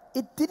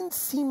 it didn't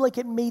seem like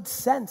it made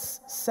sense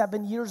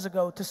 7 years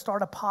ago to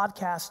start a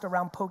podcast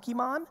around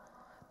Pokemon,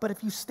 but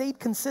if you stayed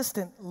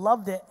consistent,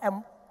 loved it,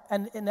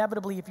 and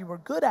inevitably if you were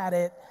good at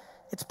it,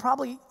 it's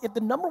probably, if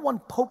the number 1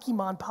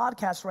 Pokemon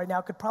podcast right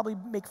now could probably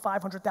make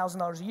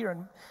 $500,000 a year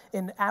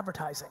in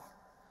advertising.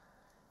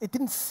 It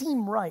didn't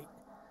seem right.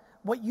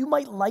 What you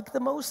might like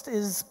the most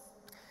is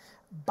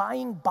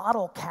buying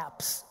bottle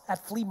caps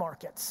at flea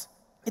markets.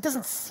 It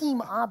doesn't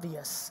seem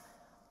obvious,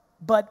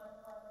 but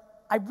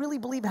I really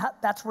believe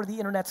that's where the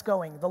internet's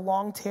going. The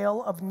long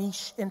tail of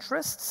niche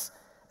interests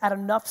at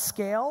enough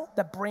scale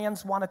that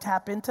brands want to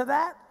tap into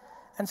that.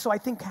 And so I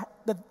think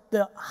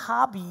the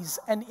hobbies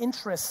and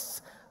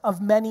interests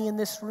of many in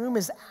this room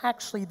is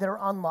actually their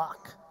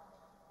unlock,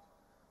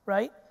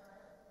 right?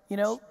 You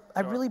know, Sure. I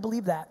really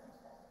believe that.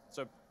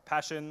 So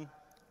passion,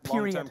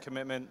 Period. long-term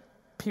commitment,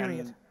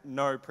 Period. and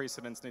no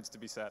precedence needs to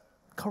be set.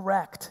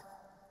 Correct.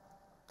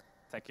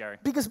 Thank you, Gary.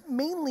 Because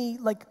mainly,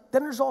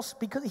 then there's also,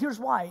 because here's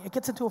why, it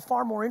gets into a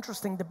far more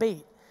interesting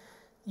debate.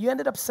 You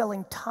ended up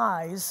selling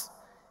ties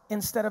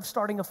instead of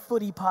starting a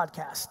footy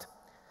podcast.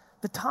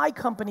 The tie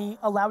company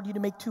allowed you to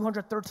make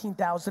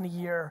 $213,000 a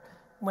year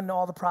when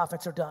all the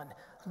profits are done.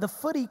 The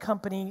footy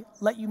company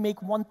let you make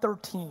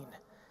 $113,000.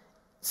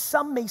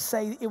 Some may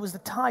say it was the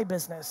tie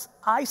business.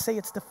 I say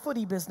it's the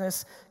footy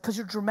business because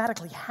you're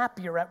dramatically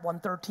happier at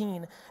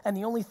 $113,000, and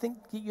the only thing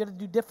that you had to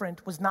do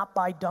different was not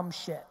buy dumb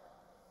shit.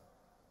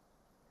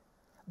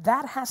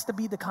 That has to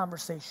be the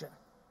conversation.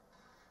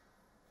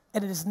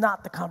 And it is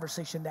not the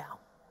conversation now.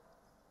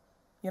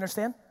 You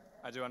understand?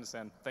 I do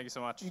understand. Thank you so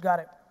much. You got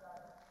it.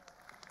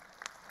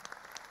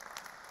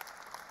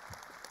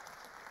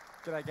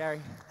 G'day,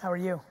 Gary. How are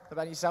you? How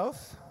about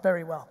yourself?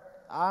 Very well.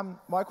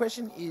 My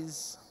question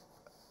is,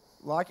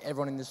 like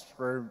everyone in this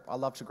room, I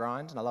love to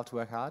grind and I love to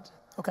work hard.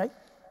 Okay.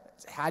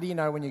 How do you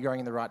know when you're going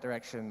in the right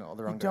direction or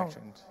the wrong don't.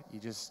 direction?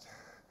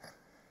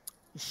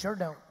 You sure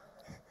don't.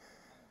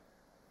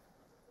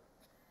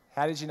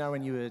 How did you know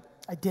when you were...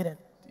 I didn't.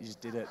 You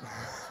just did it.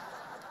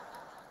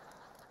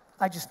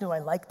 I just knew I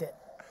liked it.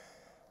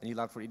 And you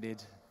loved what you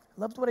did.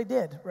 Loved what I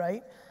did,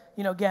 right?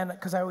 You know, again,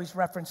 because I always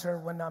reference her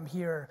when I'm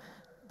here,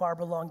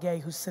 Barbara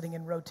Longuet, who's sitting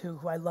in row 2,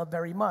 who I love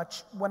very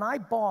much. When I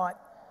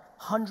bought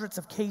hundreds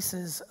of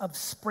cases of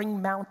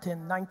Spring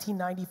Mountain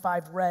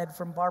 1995 red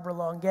from Barbara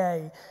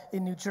Longuet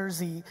in New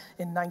Jersey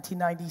in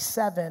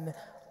 1997,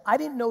 I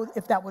didn't know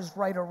if that was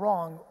right or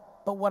wrong.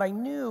 But what I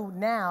knew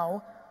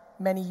now,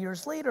 many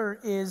years later,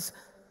 is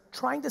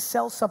trying to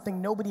sell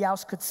something nobody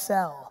else could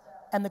sell.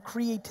 And the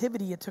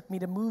creativity it took me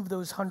to move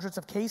those hundreds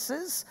of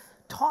cases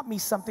taught me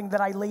something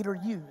that I later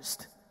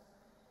used.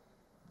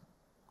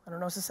 I don't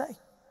know what to say.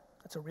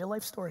 That's a real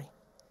life story.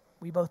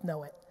 We both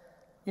know it.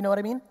 You know what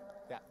I mean?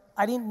 Yeah.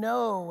 I didn't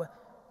know,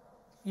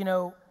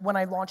 when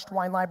I launched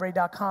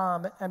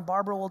WineLibrary.com, and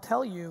Barbara will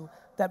tell you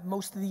that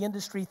most of the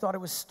industry thought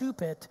it was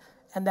stupid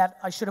and that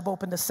I should have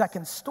opened a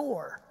second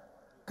store,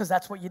 because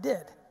that's what you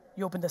did.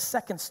 You opened a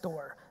second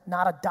store,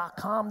 not a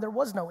 .com. There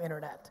was no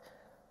internet.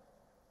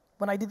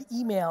 When I did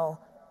email,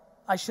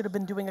 I should have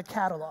been doing a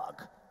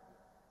catalog.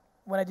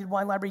 When I did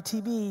Wine Library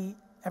TV,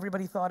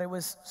 everybody thought it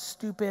was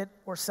stupid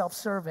or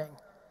self-serving.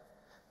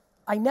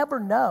 I never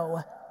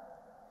know.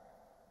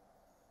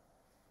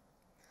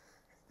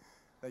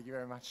 Thank you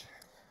very much.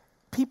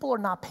 People are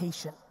not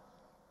patient.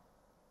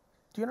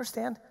 Do you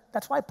understand?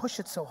 That's why I push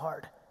it so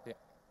hard. Yeah.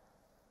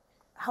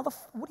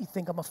 What do you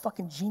think, I'm a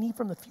fucking genie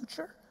from the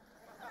future?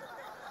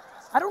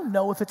 I don't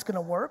know if it's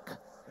gonna work.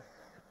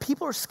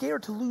 People are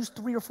scared to lose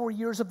 3 or 4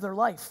 years of their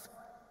life.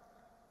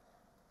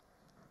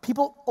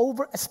 People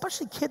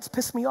especially kids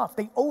piss me off.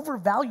 They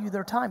overvalue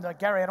their time. They're like,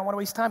 Gary, I don't wanna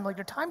waste time. I'm like,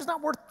 your time's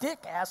not worth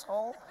dick,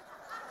 asshole.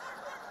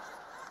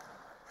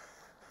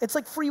 It's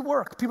like free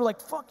work. People are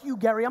like, fuck you,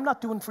 Gary, I'm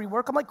not doing free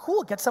work. I'm like,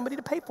 cool, get somebody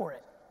to pay for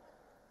it.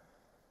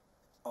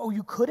 Oh,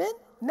 you couldn't?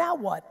 Now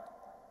what?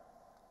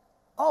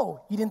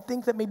 Oh, you didn't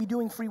think that maybe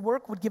doing free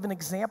work would give an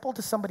example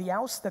to somebody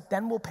else that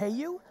then will pay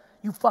you?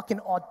 You fucking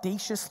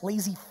audacious,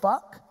 lazy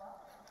fuck.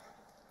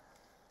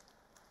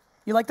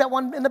 You like that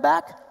one in the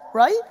back?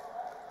 Right?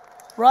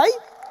 Right?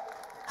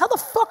 How the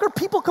fuck are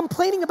people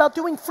complaining about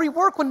doing free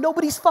work when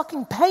nobody's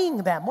fucking paying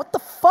them? What the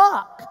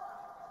fuck?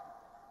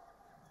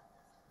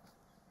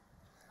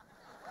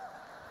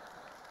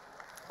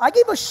 I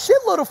gave a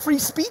shitload of free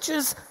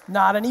speeches.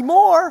 Not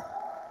anymore.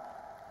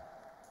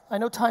 I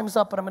know time's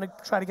up, but I'm gonna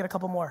try to get a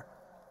couple more.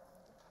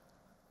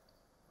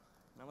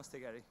 Namaste,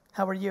 Gary.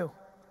 How are you?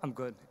 I'm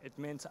good. It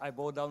means I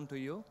bow down to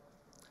you.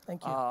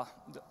 Thank you.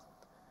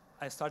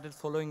 I started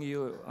following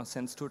you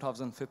since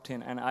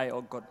 2015, and I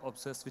got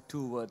obsessed with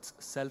 2 words,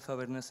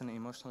 self-awareness and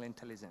emotional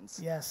intelligence.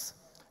 Yes.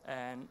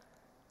 And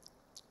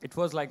it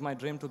was like my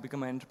dream to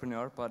become an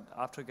entrepreneur, but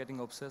after getting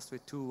obsessed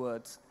with 2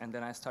 words, and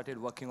then I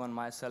started working on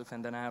myself,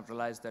 and then I have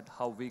realized that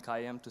how weak I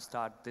am to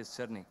start this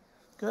journey.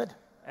 Good.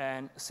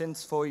 And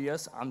since 4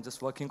 years, I'm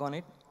just working on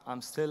it.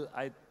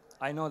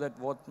 I know that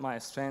what my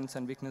strengths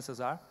and weaknesses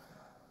are.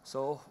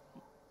 So,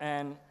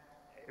 and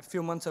a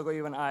few months ago,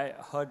 even I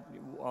heard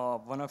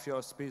one of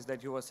your speeches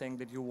that you were saying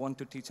that you want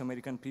to teach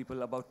American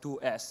people about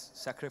 2S,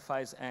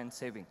 sacrifice and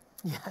saving.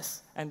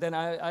 Yes. And then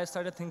I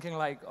started thinking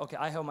like, okay,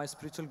 I have my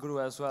spiritual guru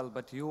as well,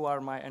 but you are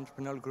my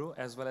entrepreneurial guru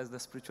as well as the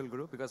spiritual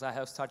guru, because I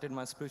have started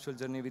my spiritual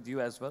journey with you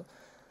as well.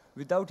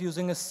 Without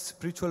using a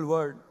spiritual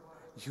word,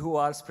 you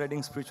are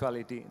spreading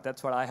spirituality.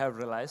 That's what I have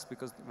realized,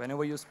 because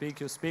whenever you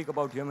speak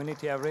about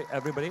humanity,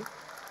 everybody.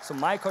 So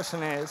my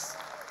question is,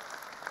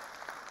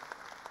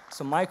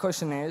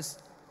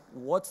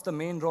 what's the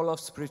main role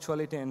of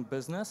spirituality in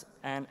business,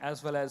 and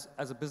as well as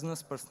a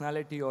business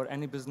personality or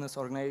any business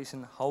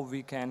organization, how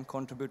we can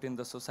contribute in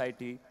the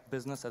society,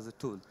 business as a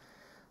tool?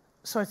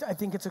 So I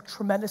think it's a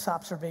tremendous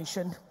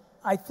observation.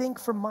 I think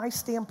from my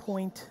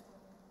standpoint,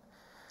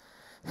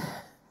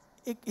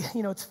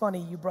 it's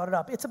funny, you brought it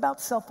up. It's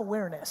about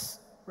self-awareness,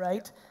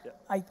 right? Yeah.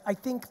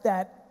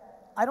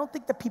 I don't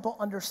think that people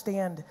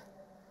understand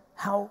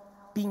how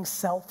being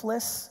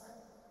selfless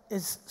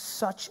is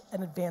such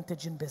an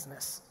advantage in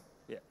business.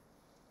 Yeah.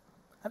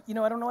 I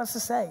don't know what else to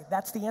say.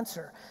 That's the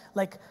answer.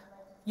 Like,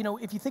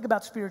 if you think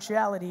about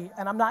spirituality,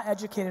 and I'm not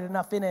educated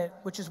enough in it,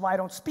 which is why I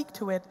don't speak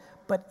to it,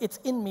 but it's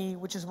in me,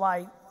 which is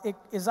why it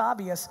is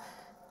obvious,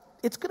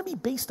 it's gonna be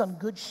based on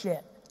good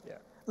shit. Yeah.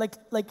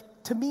 Like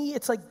to me,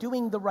 it's like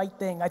doing the right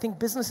thing. I think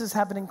businesses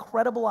have an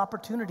incredible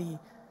opportunity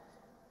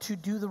to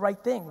do the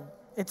right thing.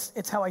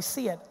 It's how I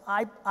see it.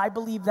 I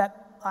believe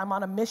that I'm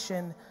on a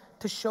mission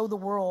to show the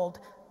world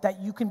that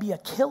you can be a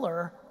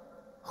killer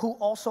who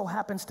also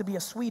happens to be a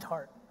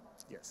sweetheart.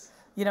 Yes.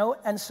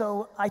 And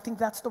so I think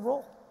that's the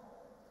role.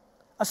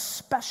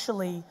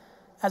 Especially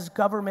as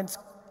governments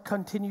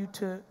continue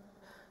to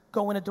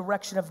go in a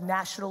direction of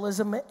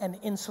nationalism and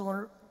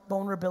insular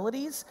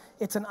vulnerabilities,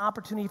 it's an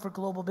opportunity for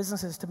global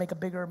businesses to make a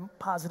bigger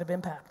positive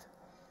impact.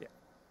 Yeah.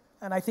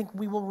 And I think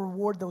we will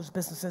reward those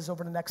businesses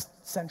over the next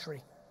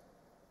century.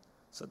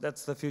 So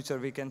that's the future,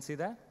 we can see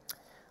that?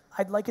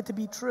 I'd like it to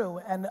be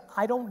true, and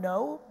I don't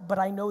know, but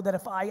I know that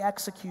if I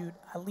execute,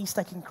 at least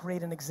I can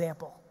create an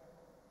example.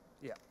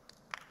 Yeah.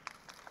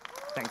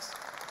 Thanks.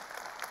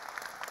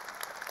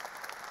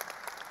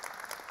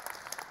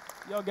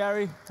 Yo,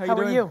 Gary, how How you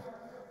are doing? you?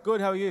 Good,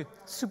 how are you?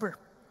 Super.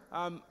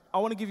 I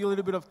want to give you a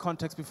little bit of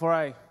context before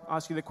I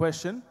ask you the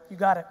question. You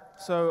got it.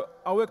 So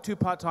I work 2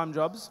 part-time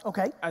jobs.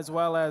 Okay. As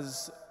well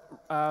as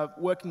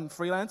working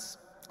freelance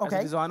as Okay.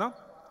 a designer.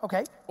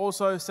 Okay.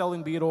 Also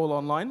selling beard oil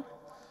online.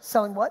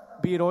 Selling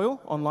what? Beard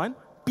oil online.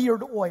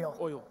 Beard oil.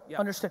 Oil, yeah.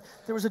 Understood.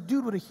 There was a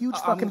dude with a huge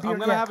I'm fucking beard.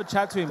 going to have a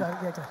chat to him.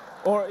 Yeah.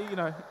 Or,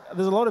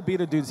 there's a lot of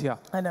bearded dudes here.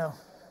 I know.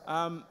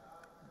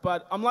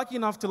 But I'm lucky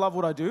enough to love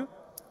what I do.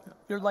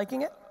 You're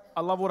liking it? I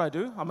love what I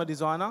do. I'm a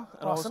designer,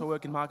 and I Awesome. also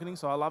work in marketing,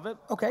 so I love it.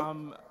 Okay. I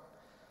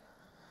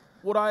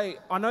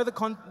know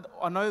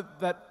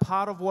that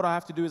part of what I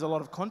have to do is a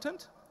lot of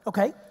content.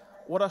 Okay.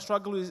 What I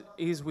struggle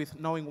is with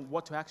knowing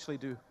what to actually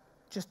do.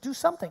 Just do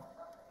something.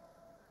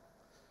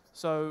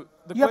 So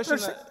the You have to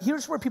question. understand-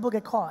 here's where people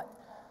get caught.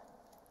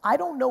 I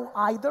don't know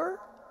either,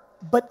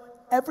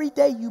 but every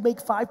day you make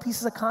 5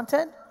 pieces of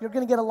content, you're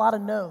going to get a lot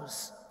of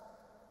no's.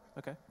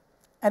 Okay.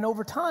 And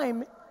over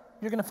time,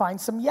 you're going to find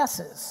some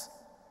yeses.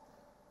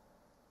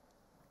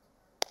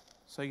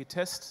 So you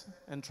test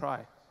and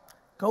try.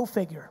 Go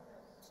figure.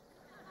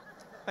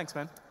 Thanks,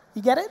 man.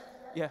 You get it?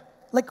 Yeah.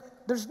 Like,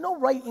 there's no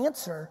right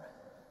answer.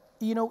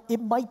 It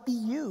might be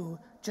you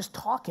just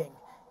talking.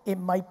 It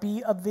might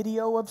be a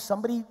video of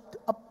somebody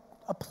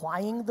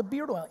applying the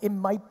beard oil. It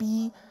might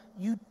be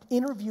you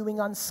interviewing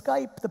on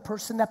Skype the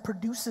person that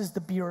produces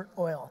the beard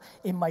oil.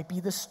 It might be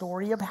the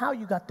story of how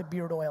you got the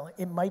beard oil.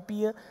 It might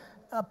be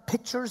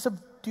pictures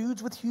of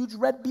dudes with huge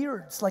red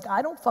beards. Like,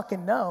 I don't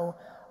fucking know.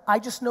 I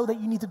just know that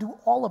you need to do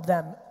all of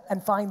them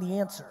and find the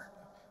answer.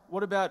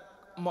 What about,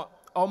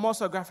 I'm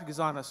also a graphic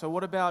designer, so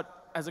what about,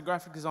 as a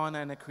graphic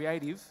designer and a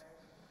creative,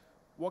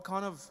 what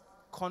kind of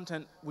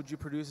content would you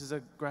produce as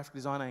a graphic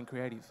designer and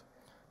creative?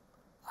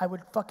 I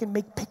would fucking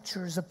make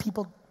pictures of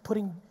people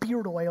putting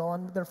beard oil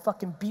on their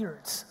fucking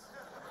beards.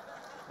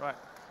 Right.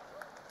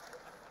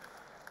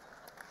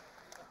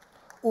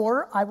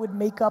 Or I would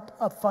make up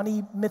a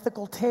funny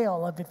mythical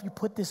tale of if you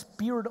put this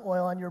beard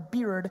oil on your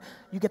beard,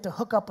 you get to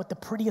hook up with the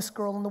prettiest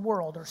girl in the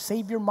world, or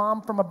save your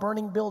mom from a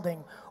burning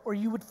building, or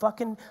you would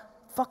fucking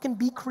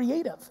be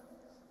creative.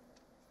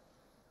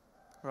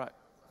 Right.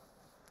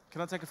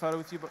 Can I take a photo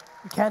with you?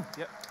 You can.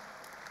 Yep.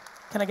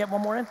 Can I get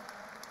one more in?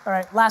 All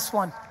right, last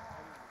one.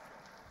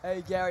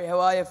 Hey Gary, how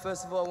are you?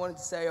 First of all, I wanted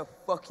to say I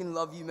fucking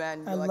love you,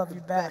 man. You're I like love the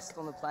you back. best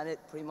on the planet,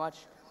 pretty much.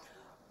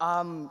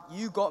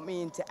 You got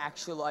me into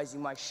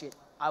actualizing my shit.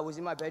 I was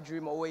in my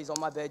bedroom, always on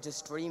my bed,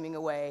 just dreaming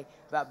away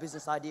about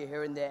business idea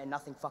here and there, and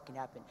nothing fucking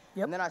happened.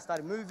 Yep. And then I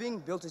started moving,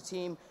 built a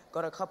team,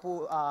 got a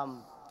couple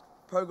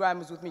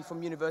programmers with me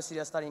from university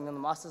that are studying on the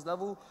master's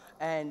level,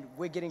 and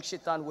we're getting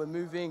shit done, we're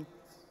moving.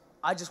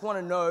 I just want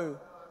to know,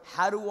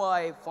 how do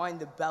I find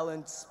the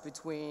balance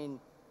between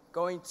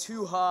going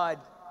too hard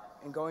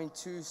and going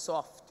too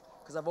soft?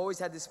 Because I've always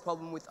had this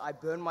problem with I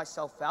burn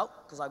myself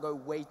out because I go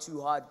way too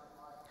hard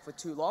for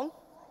too long.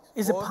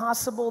 Is it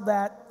possible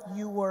that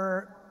you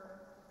were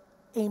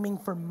aiming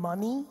for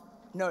money?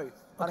 No,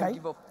 I don't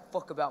give a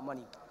fuck about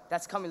money.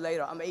 That's coming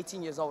later. I'm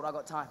 18 years old, I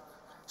got time.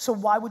 So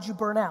why would you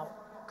burn out?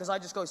 Because I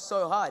just go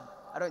so hard.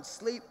 I don't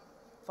sleep,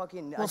 I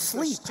just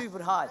sleep. go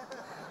stupid hard.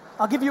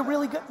 I'll give you a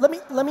really good,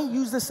 let me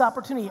use this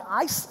opportunity.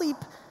 I sleep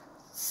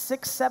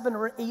 6, 7,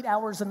 or 8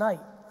 hours a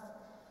night.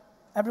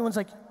 Everyone's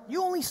like,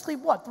 you only sleep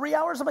what, 3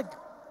 hours? I'm like,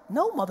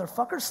 no,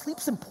 motherfucker,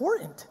 sleep's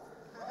important.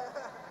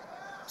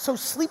 So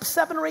sleep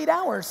 7 or 8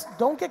 hours.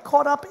 Don't get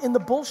caught up in the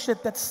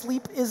bullshit that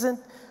sleep isn't,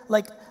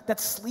 like, that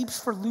sleep's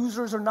for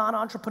losers or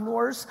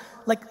non-entrepreneurs.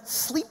 Like,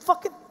 sleep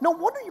fucking, no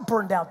wonder you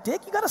burned out,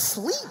 dick. You gotta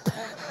sleep.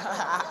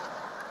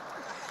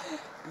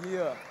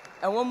 Yeah.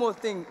 And one more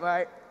thing,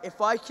 right? If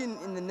I can,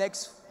 in the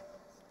next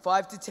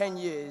 5 to 10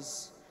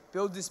 years,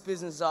 build this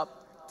business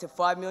up to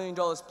 $5 million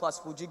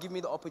plus, would you give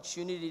me the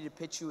opportunity to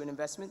pitch you an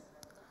investment?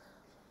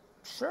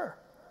 Sure.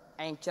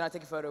 And can I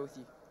take a photo with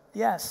you?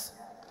 Yes.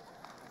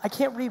 I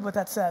can't read what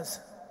that says.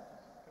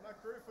 Can I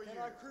crew for you?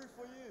 Can I crew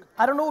for you?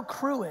 I don't know what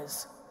crew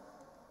is.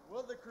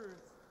 What the crew?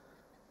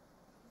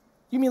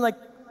 You mean like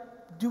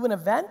do an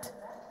event?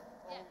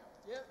 Yeah.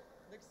 Yep,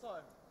 next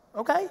time.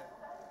 Okay.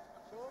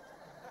 Sure?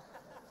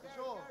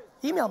 Sure.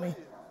 Email me.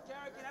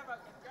 Gary, can I have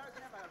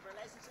a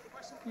relationship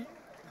question?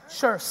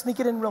 Sure, sneak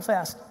it in real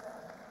fast.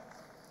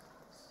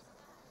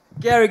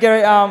 Gary,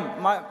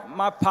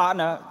 my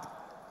partner,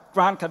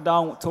 Grant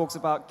Cardone, talks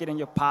about getting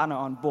your partner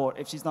on board.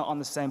 If she's not on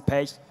the same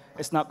page,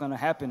 it's not going to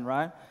happen,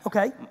 right?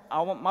 Okay.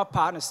 I want my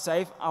partner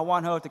safe. I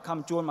want her to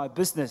come join my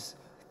business.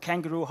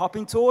 Kangaroo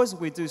hopping tours,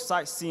 we do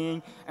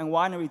sightseeing and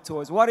winery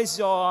tours. What is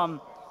your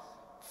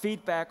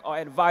feedback or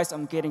advice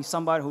on getting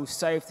somebody who's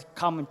safe to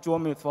come and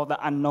join me for the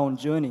unknown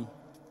journey?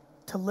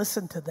 To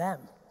listen to them.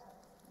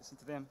 Listen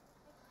to them.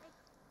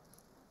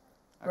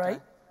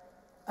 Right?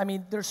 I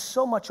mean, there's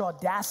so much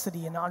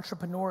audacity in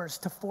entrepreneurs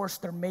to force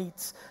their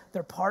mates,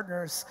 their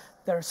partners,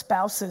 their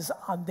spouses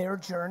on their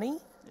journey.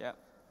 Yeah.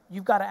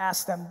 You've got to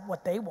ask them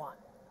what they want.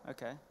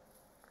 Okay.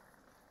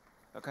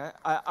 Okay.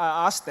 I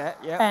asked that.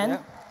 Yeah. And?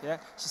 Yeah.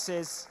 She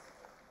says.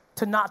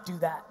 To not do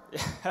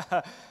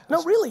that.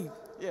 No, really.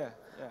 Yeah.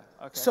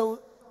 Okay. So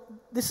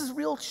this is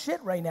real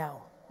shit right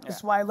now. Yeah. This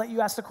is why I let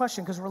you ask the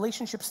question, because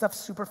relationship stuff's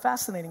super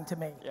fascinating to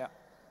me. Yeah.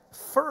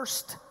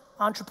 First,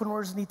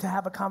 entrepreneurs need to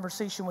have a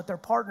conversation with their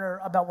partner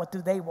about what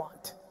do they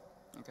want.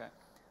 Okay.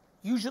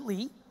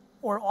 Usually,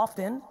 or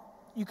often,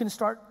 you can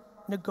start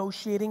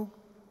negotiating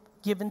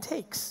give and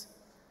takes.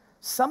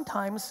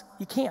 Sometimes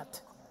you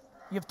can't.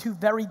 You have two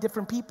very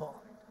different people.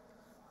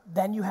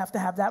 Then you have to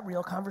have that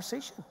real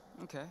conversation.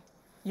 Okay.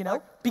 You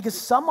know, because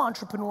some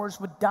entrepreneurs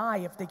would die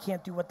if they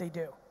can't do what they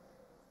do.